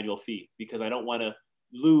pay an annual fee because I don't want to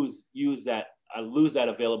lose that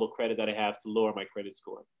available credit that I have to lower my credit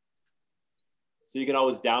score. So you can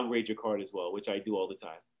always downgrade your card as well, which I do all the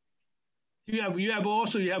time. You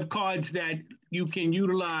have cards that you can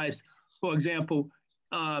utilize. For example,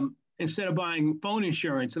 instead of buying phone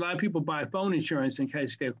insurance, a lot of people buy phone insurance in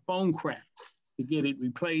case their phone cracks to get it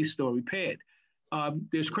replaced or repaired.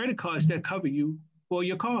 There's credit cards that cover you for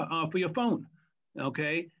your car, for your phone.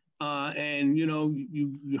 Okay. And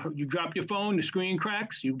you drop your phone, the screen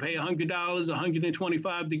cracks, you pay $100,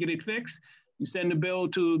 $125 to get it fixed. You send the bill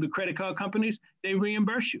to the credit card companies, they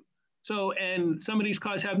reimburse you. So, and some of these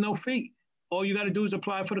cards have no fee. All you got to do is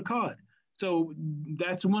apply for the card. So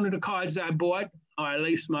that's one of the cards I bought, or at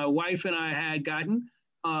least my wife and I had gotten.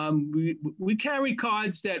 We carry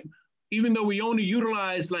cards that, even though we only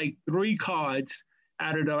utilize 3 cards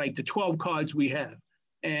out of the 12 cards we have.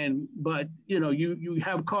 But you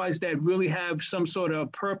have cards that really have some sort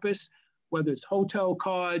of purpose, whether it's hotel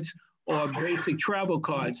cards or basic travel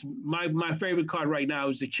cards. My favorite card right now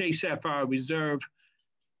is the Chase Sapphire Reserve,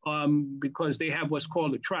 because they have what's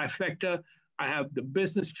called a trifecta. I have the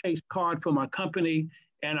business Chase card for my company,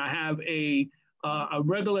 and I have a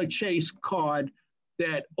regular Chase card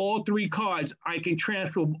that all 3 cards, I can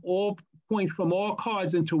transfer all points from all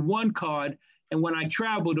cards into one card. And when I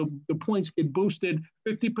travel, the points get boosted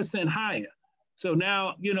 50% higher. So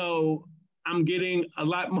now, I'm getting a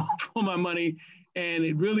lot more for my money, and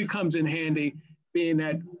it really comes in handy being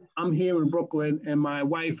that I'm here in Brooklyn and my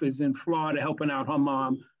wife is in Florida helping out her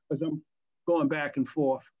mom, because I'm going back and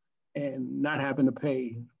forth, and not having to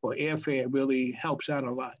pay for airfare really helps out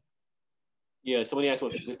a lot. Yeah, somebody asked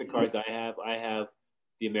what specific cards I have. I have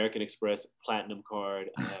the American Express Platinum card.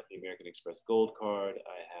 I have the American Express Gold card.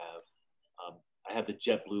 I have the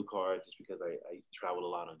JetBlue card just because I travel a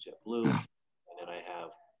lot on JetBlue. And then I have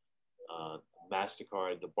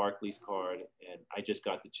MasterCard, the Barclays card, and I just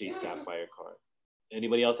got the Chase Sapphire card.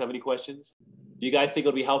 Anybody else have any questions? Do you guys think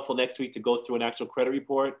it'll be helpful next week to go through an actual credit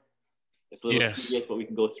report? It's a little tedious, but we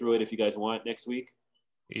can go through it if you guys want next week.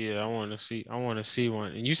 Yeah, I want to see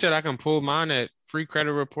one. And you said I can pull mine at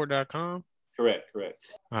freecreditreport.com? Correct.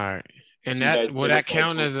 All right. And so will that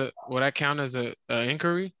count as a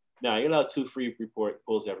inquiry? No, you're allowed 2 free report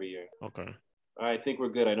pulls every year. Okay. All right, I think we're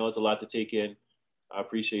good. I know it's a lot to take in. I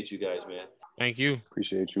appreciate you guys, man. Thank you.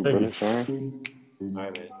 Appreciate you, brother Sean. All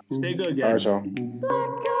right, man. Stay good, All right, guys. Sean.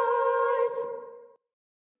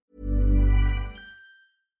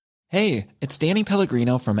 Hey, it's Danny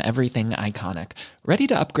Pellegrino from Everything Iconic. Ready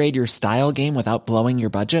to upgrade your style game without blowing your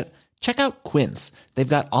budget? Check out Quince. They've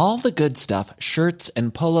got all the good stuff, shirts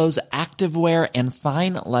and polos, activewear, and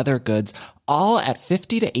fine leather goods, all at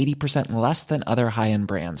 50 to 80% less than other high-end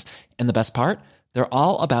brands. And the best part? They're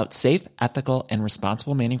all about safe, ethical, and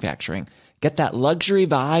responsible manufacturing. Get that luxury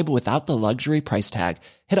vibe without the luxury price tag.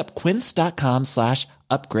 Hit up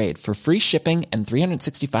quince.com/upgrade for free shipping and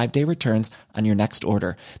 365-day returns on your next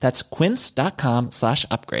order. That's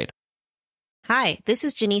quince.com/upgrade. Hi, this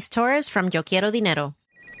is Janice Torres from Yo Quiero Dinero.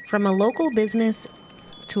 From a local business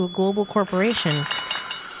to a global corporation,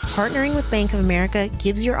 partnering with Bank of America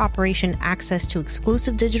gives your operation access to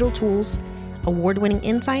exclusive digital tools, award-winning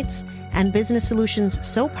insights, and business solutions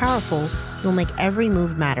so powerful you'll make every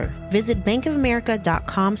move matter. Visit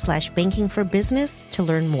bankofamerica.com/banking for business to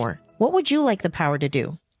learn more. What would you like the power to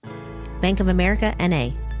do? Bank of America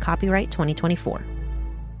N.A. Copyright 2024.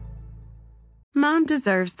 Mom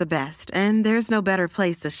deserves the best, and there's no better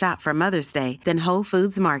place to shop for Mother's Day than Whole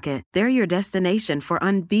Foods Market. They're your destination for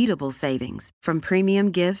unbeatable savings, from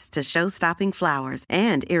premium gifts to show-stopping flowers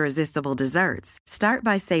and irresistible desserts. Start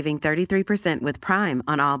by saving 33% with Prime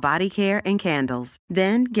on all body care and candles.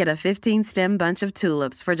 Then get a 15-stem bunch of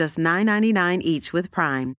tulips for just $9.99 each with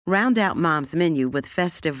Prime. Round out Mom's menu with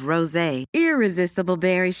festive rosé, irresistible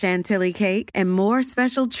berry chantilly cake, and more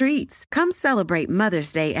special treats. Come celebrate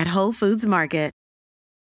Mother's Day at Whole Foods Market.